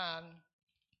 6 and 9,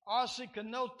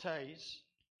 osikenotes,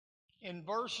 in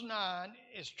verse 9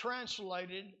 is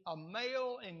translated a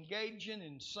male engaging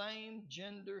in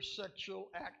same-gender sexual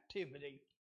activity,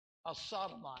 a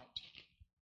sodomite.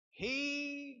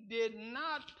 He did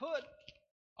not put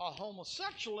a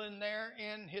homosexual in there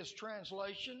in his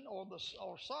translation or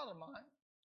sodomite,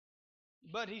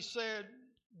 but he said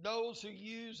those who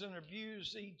use and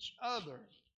abuse each other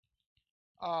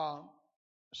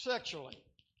sexually.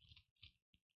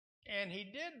 And he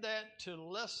did that to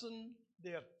lessen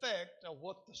the effect of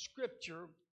what the scripture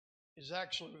is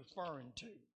actually referring to.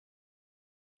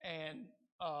 And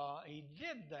he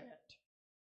did that.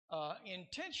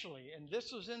 intentionally, and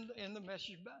this is in the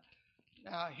Message.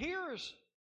 Now, here's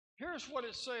what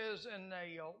it says in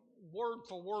a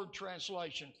word-for-word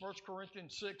translation, 1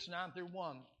 Corinthians 6, 9 through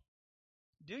 1.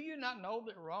 Do you not know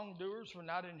that wrongdoers will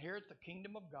not inherit the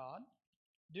kingdom of God?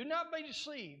 Do not be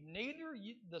deceived. Neither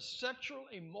the sexual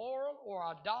immoral or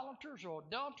idolaters or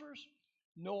adulterers,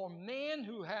 nor men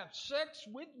who have sex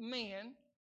with men,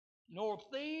 nor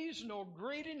thieves, nor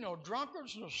greedy, nor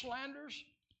drunkards, nor slanderers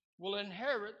will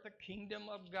inherit the kingdom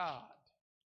of God.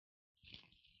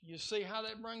 You see how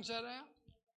that brings that out?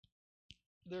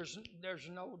 There's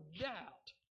no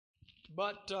doubt.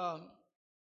 But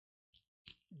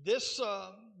this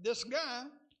guy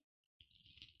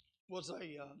was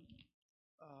a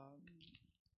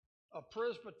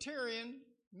Presbyterian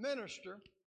minister,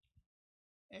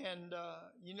 and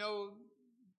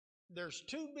there's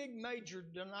two big major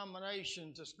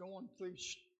denominations that's going through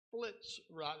splits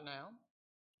right now.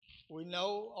 We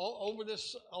know over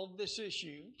this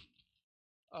issue.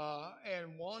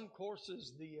 And one, of course,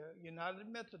 is the United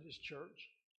Methodist Church.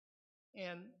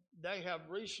 And they have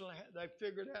recently, they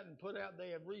figured out and put out,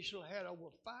 they have recently had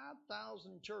over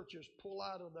 5,000 churches pull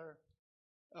out of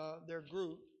their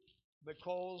group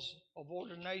because of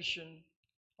ordination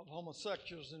of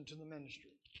homosexuals into the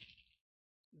ministry.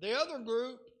 The other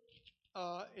group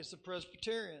is the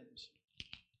Presbyterians.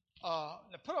 Now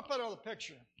put up that other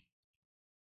picture.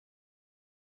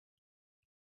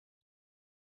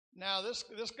 Now, this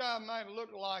guy might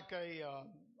look like a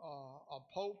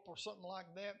pope or something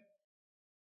like that,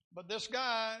 but this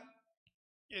guy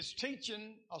is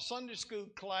teaching a Sunday school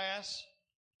class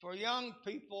for young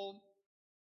people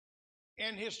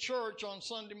in his church on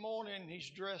Sunday morning. He's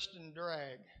dressed in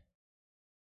drag.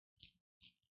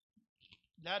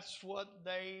 That's what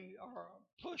they are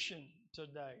pushing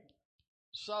today.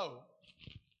 So,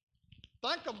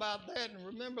 think about that and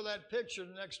remember that picture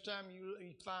the next time you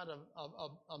find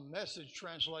a Message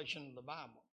translation of the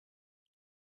Bible.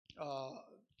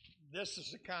 This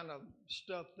is the kind of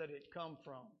stuff that it come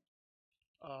from.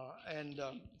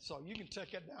 So you can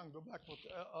take that down and go back with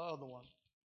the other one.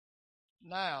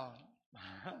 Now,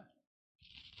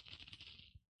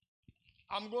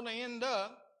 I'm going to end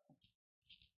up,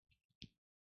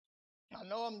 I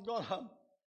know I'm going to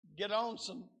get on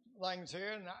some things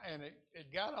here, and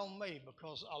it got on me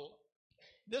because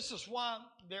this is why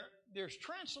there's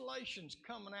translations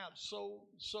coming out so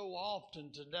often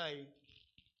today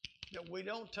that we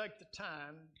don't take the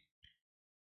time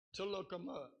to look them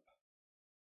up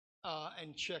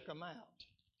and check them out.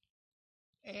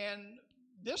 And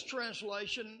this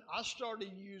translation I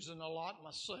started using a lot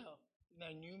myself,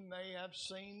 and you may have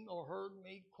seen or heard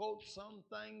me quote some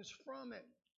things from it.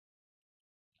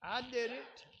 I did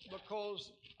it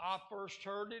because I first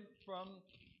heard it from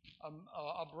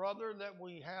a brother that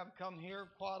we have come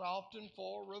here quite often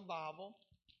for revival,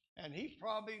 and he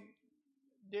probably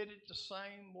did it the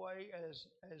same way as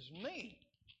me.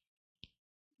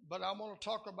 But I want to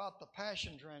talk about the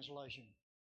Passion Translation.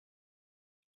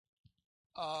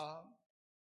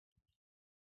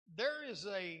 There is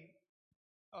a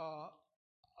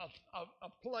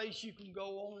place you can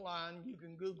go online. You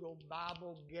can Google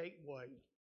Bible Gateway.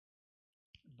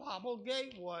 Bible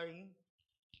Gateway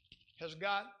has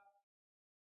got,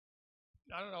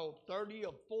 30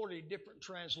 or 40 different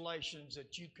translations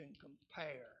that you can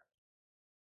compare.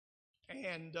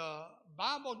 And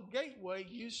Bible Gateway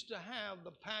used to have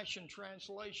the Passion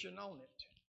Translation on it,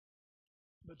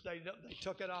 but they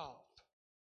took it off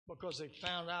because they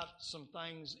found out some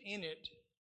things in it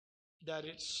that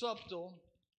it's subtle,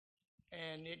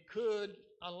 and it could,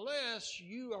 unless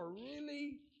you are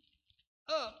really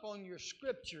up on your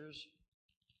scriptures,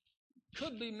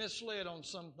 could be misled on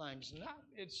some things.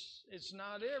 It's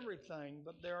not everything,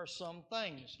 but there are some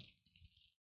things.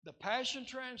 The Passion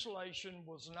Translation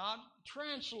was not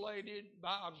translated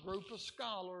by a group of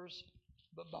scholars,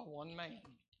 but by one man,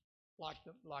 like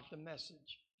the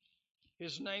Message.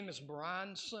 His name is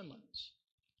Brian Simmons.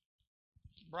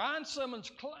 Brian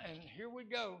Simmons, and here we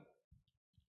go.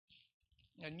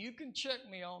 And you can check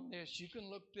me on this. You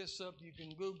can look this up. You can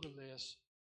Google this.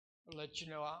 I'll let you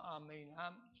know.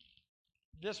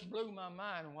 This blew my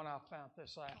mind when I found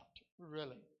this out,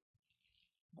 really.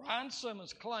 Brian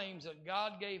Simmons claims that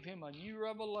God gave him a new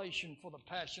revelation for the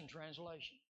Passion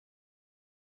Translation.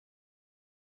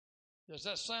 Does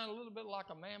that sound a little bit like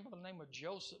a man by the name of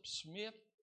Joseph Smith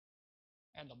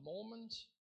and the Mormons,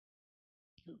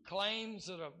 who claims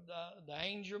that the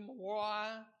angel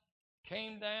Moriah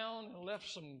came down and left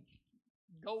some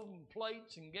golden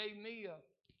plates and gave me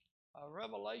a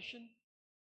revelation?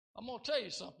 I'm going to tell you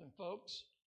something, folks.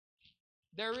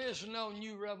 There is no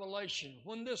new revelation.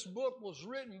 When this book was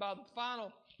written by the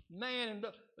final man,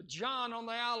 John on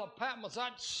the Isle of Patmos,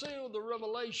 that sealed the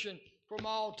revelation from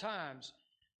all times.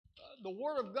 The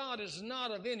Word of God is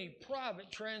not of any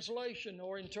private translation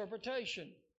or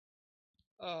interpretation.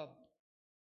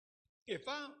 If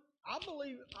I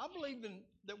believe in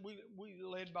that we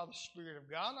led by the Spirit of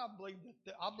God. I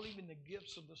believe in the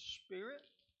gifts of the Spirit.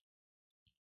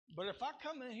 But if I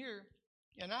come in here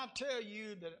and I tell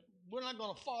you that we're not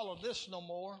going to follow this no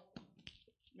more,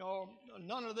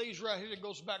 none of these right here that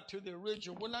goes back to the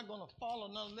original, we're not going to follow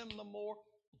none of them no more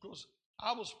because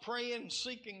I was praying and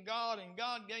seeking God, and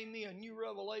God gave me a new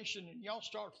revelation, and y'all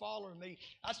start following me.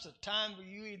 That's the time for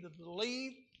you either to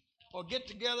leave or get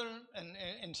together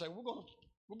and say, we're going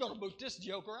to boot this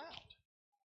joker out.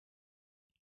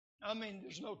 I mean,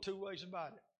 there's no two ways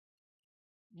about it.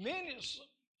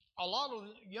 A lot of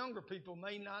younger people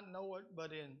may not know it,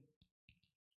 but in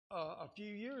a few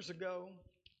years ago,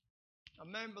 a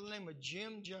man by the name of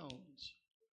Jim Jones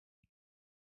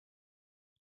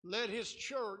led his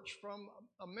church from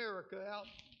America out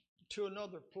to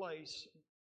another place,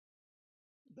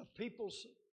 the People's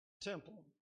Temple.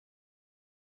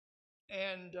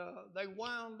 And they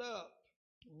wound up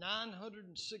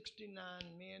 969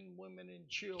 men, women, and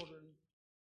children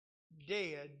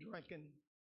dead drinking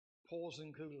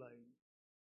poison Kool-Aid.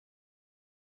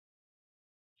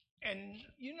 And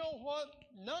you know what?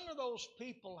 None of those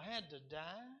people had to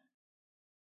die.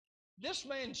 This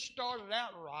man started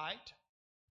out right.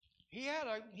 He had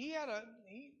a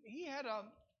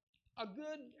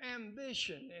good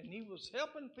ambition, and he was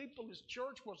helping people. His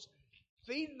church was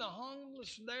feeding the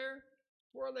homeless there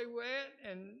where they were at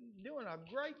and doing a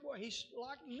great work. He's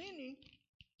like many,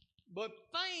 but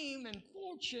fame and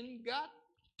fortune got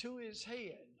to his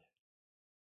head.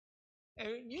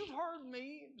 And you've heard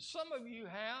me, some of you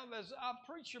have, as I've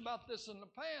preached about this in the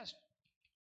past.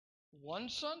 One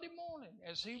Sunday morning,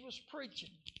 as he was preaching,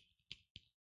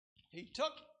 he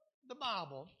took the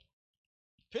Bible,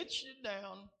 pitched it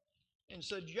down, and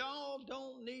said, y'all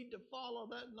don't need to follow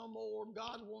that no more.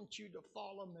 God wants you to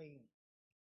follow me.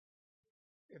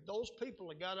 If those people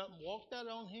had got up and walked out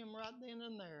on him right then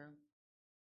and there,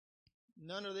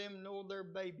 none of them nor their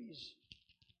babies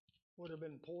would have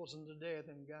been poisoned to death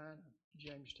in Guyana,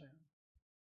 Jamestown.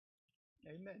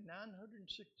 Amen.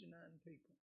 969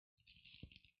 people.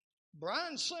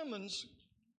 Brian Simmons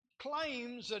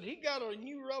claims that he got a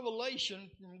new revelation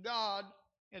from God.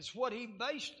 It's what he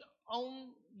based on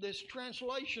this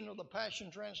translation of the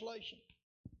Passion Translation.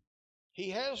 He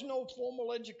has no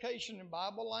formal education in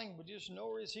Bible languages,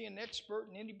 nor is he an expert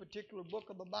in any particular book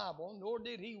of the Bible, nor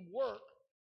did he work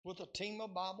with a team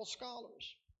of Bible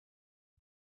scholars.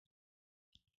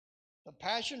 The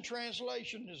Passion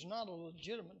Translation is not a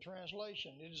legitimate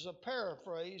translation. It is a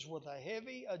paraphrase with a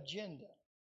heavy agenda,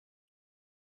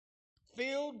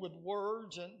 filled with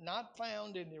words not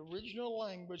found in the original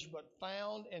language, but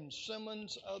found in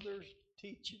Simmons' other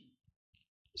teaching.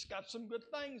 It's got some good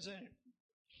things in it.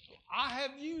 I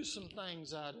have used some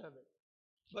things out of it.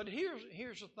 But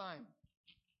here's the thing.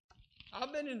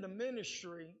 I've been in the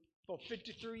ministry for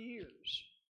 53 years.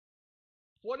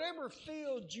 Whatever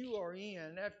field you are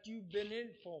in, after you've been in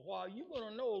it for a while, you're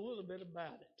going to know a little bit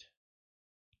about it.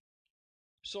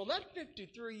 So that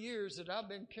 53 years that I've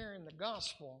been carrying the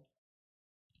gospel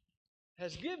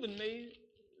has given me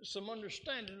some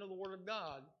understanding of the Word of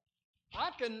God.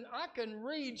 I can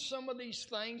read some of these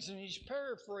things and these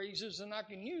paraphrases, and I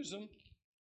can use them,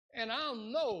 and I'll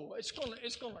know it's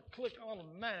gonna click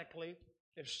automatically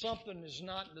if something is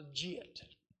not legit.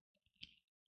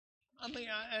 I mean,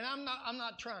 I'm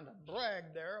not trying to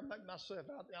brag there, make myself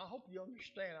out there. I hope you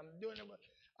understand. I'm doing it.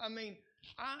 I mean,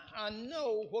 I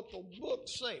know what the book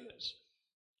says.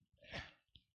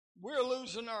 We're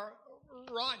losing our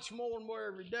rights more and more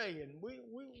every day, and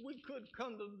we could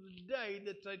come to the day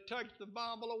that they take the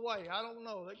Bible away. I don't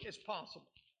know. It's possible.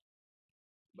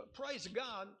 But praise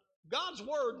God, God's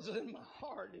word is in my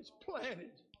heart. It's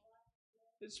planted.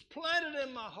 It's planted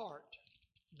in my heart.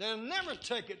 They'll never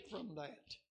take it from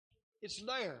that. It's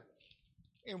there.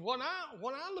 And when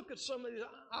I look at some of these,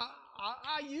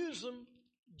 I use them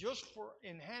just for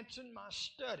enhancing my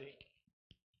study.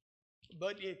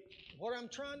 But what I'm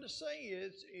trying to say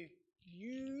is, if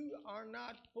you are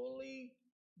not fully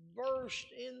versed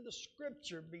in the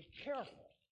Scripture, be careful.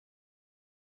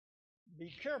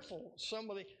 Be careful.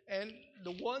 And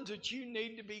the ones that you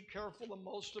need to be careful the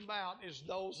most about is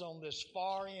those on this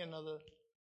far end of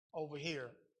over here,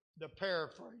 the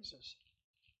paraphrases.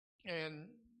 And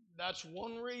that's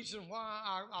one reason why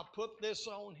I put this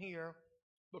on here,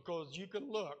 because you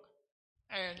can look.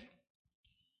 And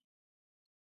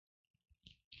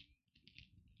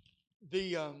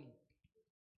The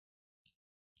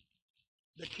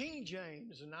King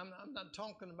James, and I'm not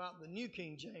talking about the New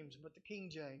King James, but the King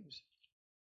James,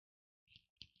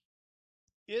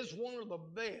 is one of the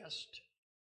best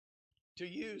to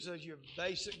use as your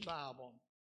basic Bible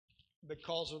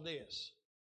because of this.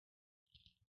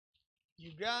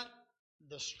 You got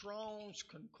the Strong's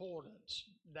Concordance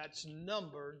that's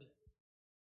numbered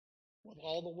with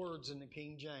all the words in the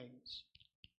King James.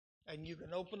 And you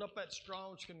can open up that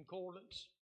Strong's Concordance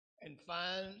and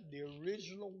find the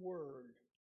original word.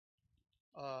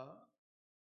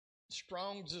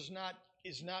 Strong's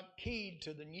is not keyed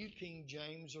to the New King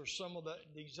James or some of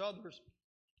these others,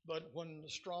 but when the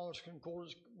Strong's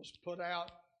Concordance was put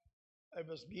out, it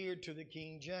was geared to the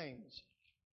King James.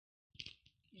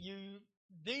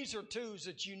 These are tools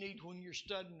that you need when you're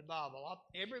studying the Bible.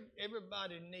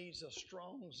 Everybody needs a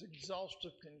Strong's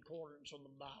exhaustive concordance on the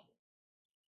Bible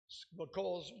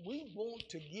because we want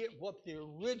to get what the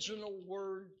original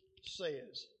word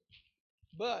says.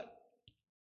 But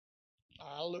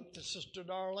I look to Sister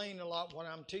Darlene a lot when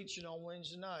I'm teaching on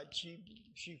Wednesday night.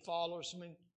 She follows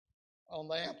me on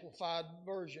the Amplified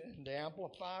version. And the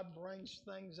Amplified brings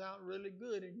things out really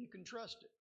good, and you can trust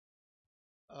it.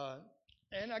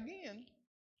 And again,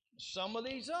 some of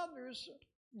these others,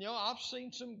 I've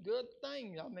seen some good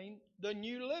things. I mean, the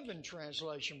New Living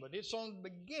Translation, but it's on the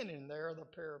beginning there, the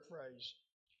paraphrase.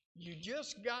 You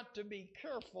just got to be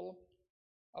careful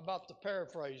about the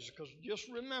paraphrase, because just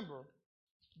remember,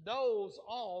 those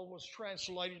all was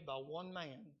translated by one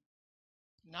man,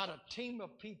 not a team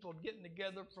of people getting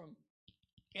together from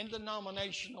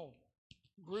indenominational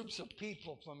groups of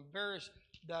people from various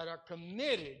that are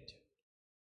committed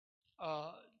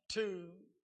to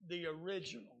the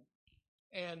original.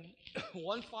 And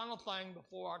one final thing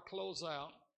before I close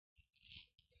out,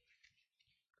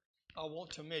 I want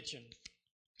to mention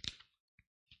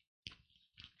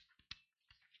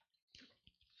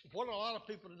what a lot of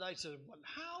people today say, but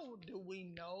how do we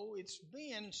know? It's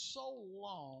been so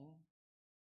long,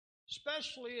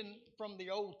 especially from the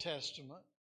Old Testament.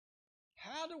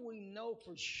 How do we know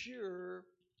for sure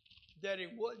that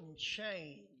it wasn't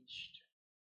changed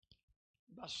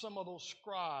by some of those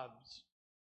scribes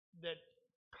that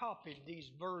copied these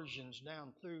versions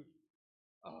down through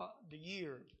the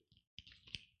year?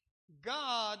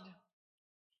 God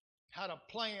had a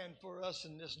plan for us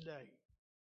in this day.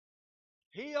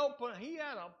 He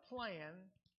had a plan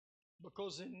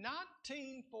because in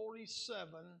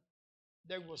 1947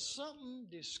 there was something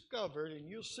discovered, and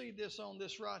you'll see this on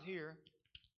this right here,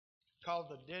 called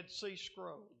the Dead Sea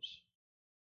Scrolls.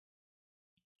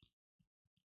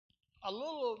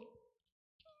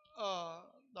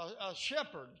 A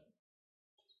shepherd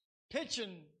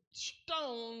pitching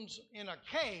stones in a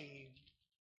cave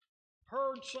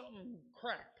heard something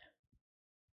crack.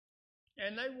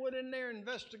 And they went in there,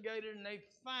 investigated, and they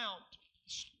found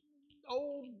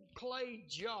old clay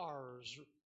jars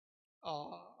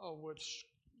with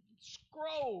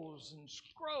scrolls and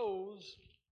scrolls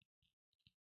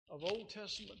of Old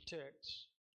Testament texts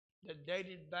that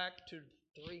dated back to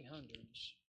the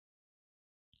 300s.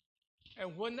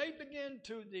 And when they began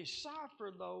to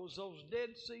decipher those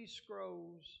Dead Sea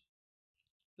Scrolls,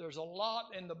 there's a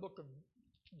lot in the book of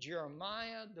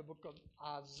Jeremiah, the book of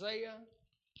Isaiah.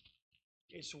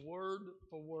 It's word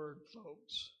for word,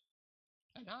 folks.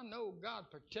 And I know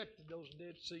God protected those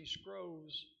Dead Sea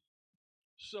Scrolls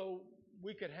so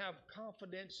we could have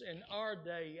confidence in our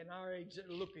day, in our age.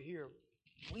 Look here,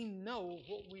 we know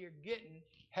what we are getting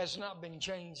has not been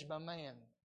changed by man.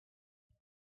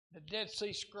 The Dead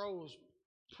Sea Scrolls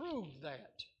proved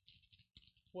that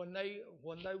when they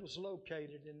was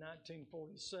located in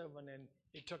 1947, and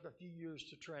it took a few years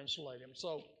to translate them.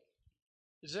 So,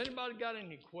 has anybody got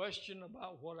any question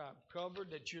about what I've covered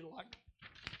that you'd like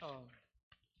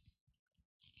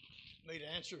me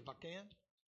to answer if I can?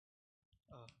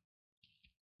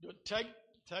 Take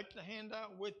the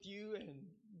handout with you, and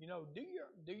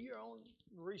do your own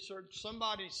research.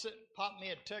 Somebody popped me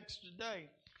a text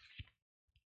today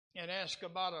and asked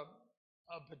about a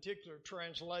particular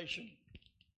translation,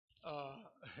 and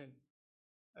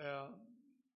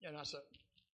I said,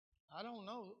 I don't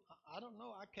know.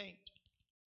 I can't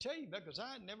tell you because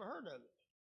I had never heard of it.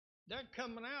 They're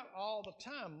coming out all the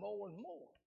time, more and more.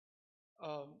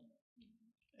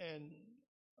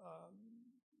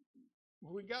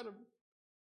 We got to,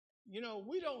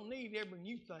 we don't need every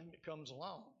new thing that comes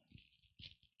along.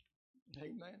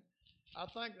 Amen. I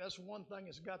think that's one thing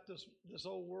that's got this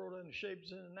old world in the shape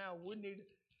it's in now. We need,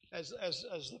 as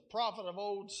the prophet of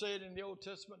old said in the Old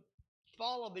Testament,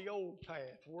 follow the old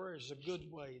path, where is the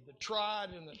good way, the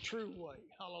tried and the true way.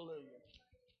 Hallelujah.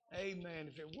 Amen.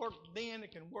 If it worked then,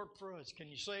 it can work for us. Can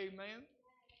you say amen?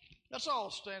 Let's all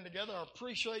stand together. I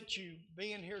appreciate you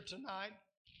being here tonight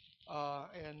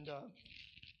and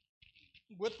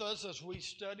with us as we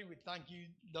study. We thank you,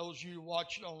 those of you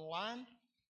watching online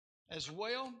as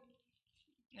well.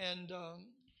 And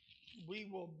we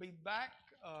will be back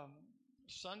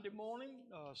Sunday morning,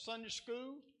 Sunday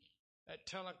school at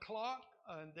 10 o'clock.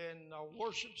 And then our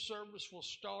worship service will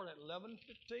start at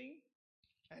 11:15.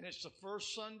 And it's the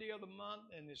first Sunday of the month,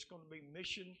 and it's going to be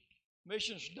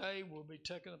Missions Day. We'll be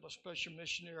taking up a special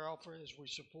missionary offer as we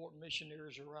support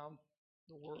missionaries around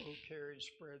the world who carry and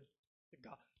spread the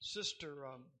gospel. Sister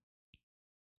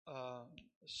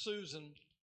Susan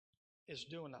is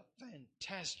doing a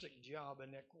fantastic job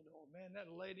in Ecuador. Man,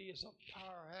 that lady is a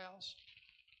powerhouse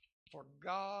for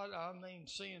God. I mean,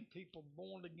 seeing people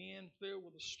born again, filled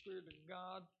with the Spirit of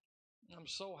God. I'm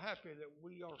so happy that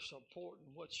we are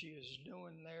supporting what she is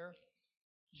doing there.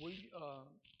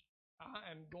 I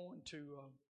am going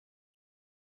to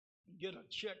get a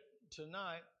check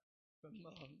tonight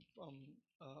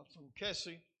from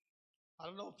Kessie. I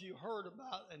don't know if you heard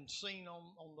about and seen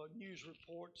on the news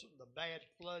reports of the bad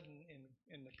flooding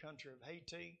in the country of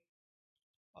Haiti.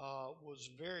 Was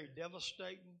very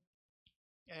devastating,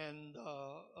 and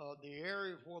the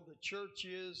area where the church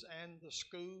is and the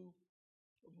school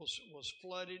was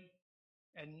flooded,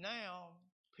 and now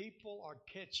people are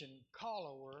catching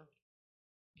cholera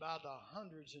by the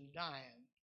hundreds and dying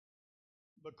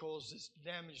because it's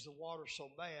damaged the water so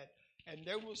bad. And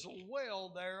there was a well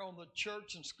there on the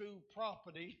church and school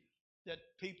property that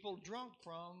people drunk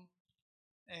from,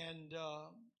 and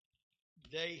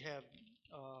they have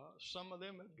some of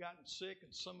them have gotten sick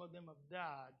and some of them have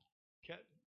died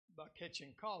by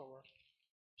catching cholera.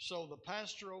 So the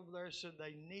pastor over there said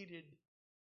they needed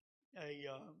a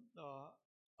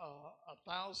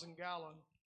 1,000-gallon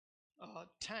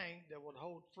tank that would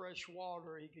hold fresh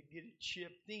water. He could get it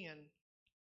shipped in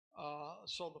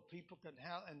so the people can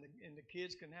have and the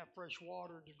kids can have fresh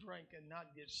water to drink and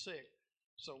not get sick.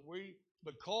 So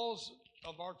because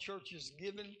of our church's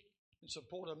giving in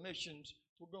support of missions,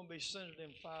 we're going to be sending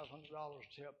them $500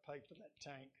 to help pay for that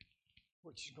tank,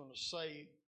 which is going to save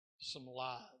some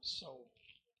lives. So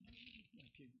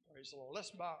thank you. Praise the Lord.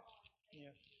 Let's bow.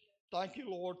 Yeah. Thank you,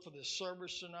 Lord, for this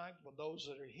service tonight, for those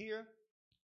that are here.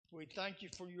 We thank you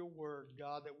for your word,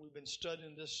 God, that we've been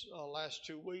studying this last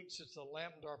 2 weeks. It's a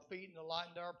lamp to our feet and a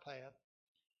light to our path.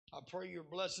 I pray your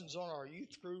blessings on our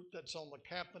youth group that's on the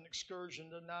camping excursion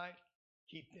tonight.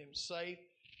 Keep them safe.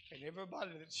 And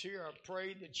everybody that's here, I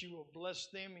pray that you will bless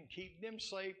them and keep them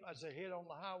safe as they head on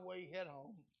the highway, head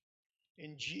home.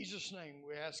 In Jesus' name,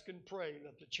 we ask and pray.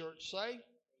 Let the church say,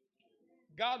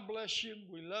 God bless you.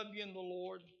 We love you in the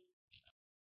Lord.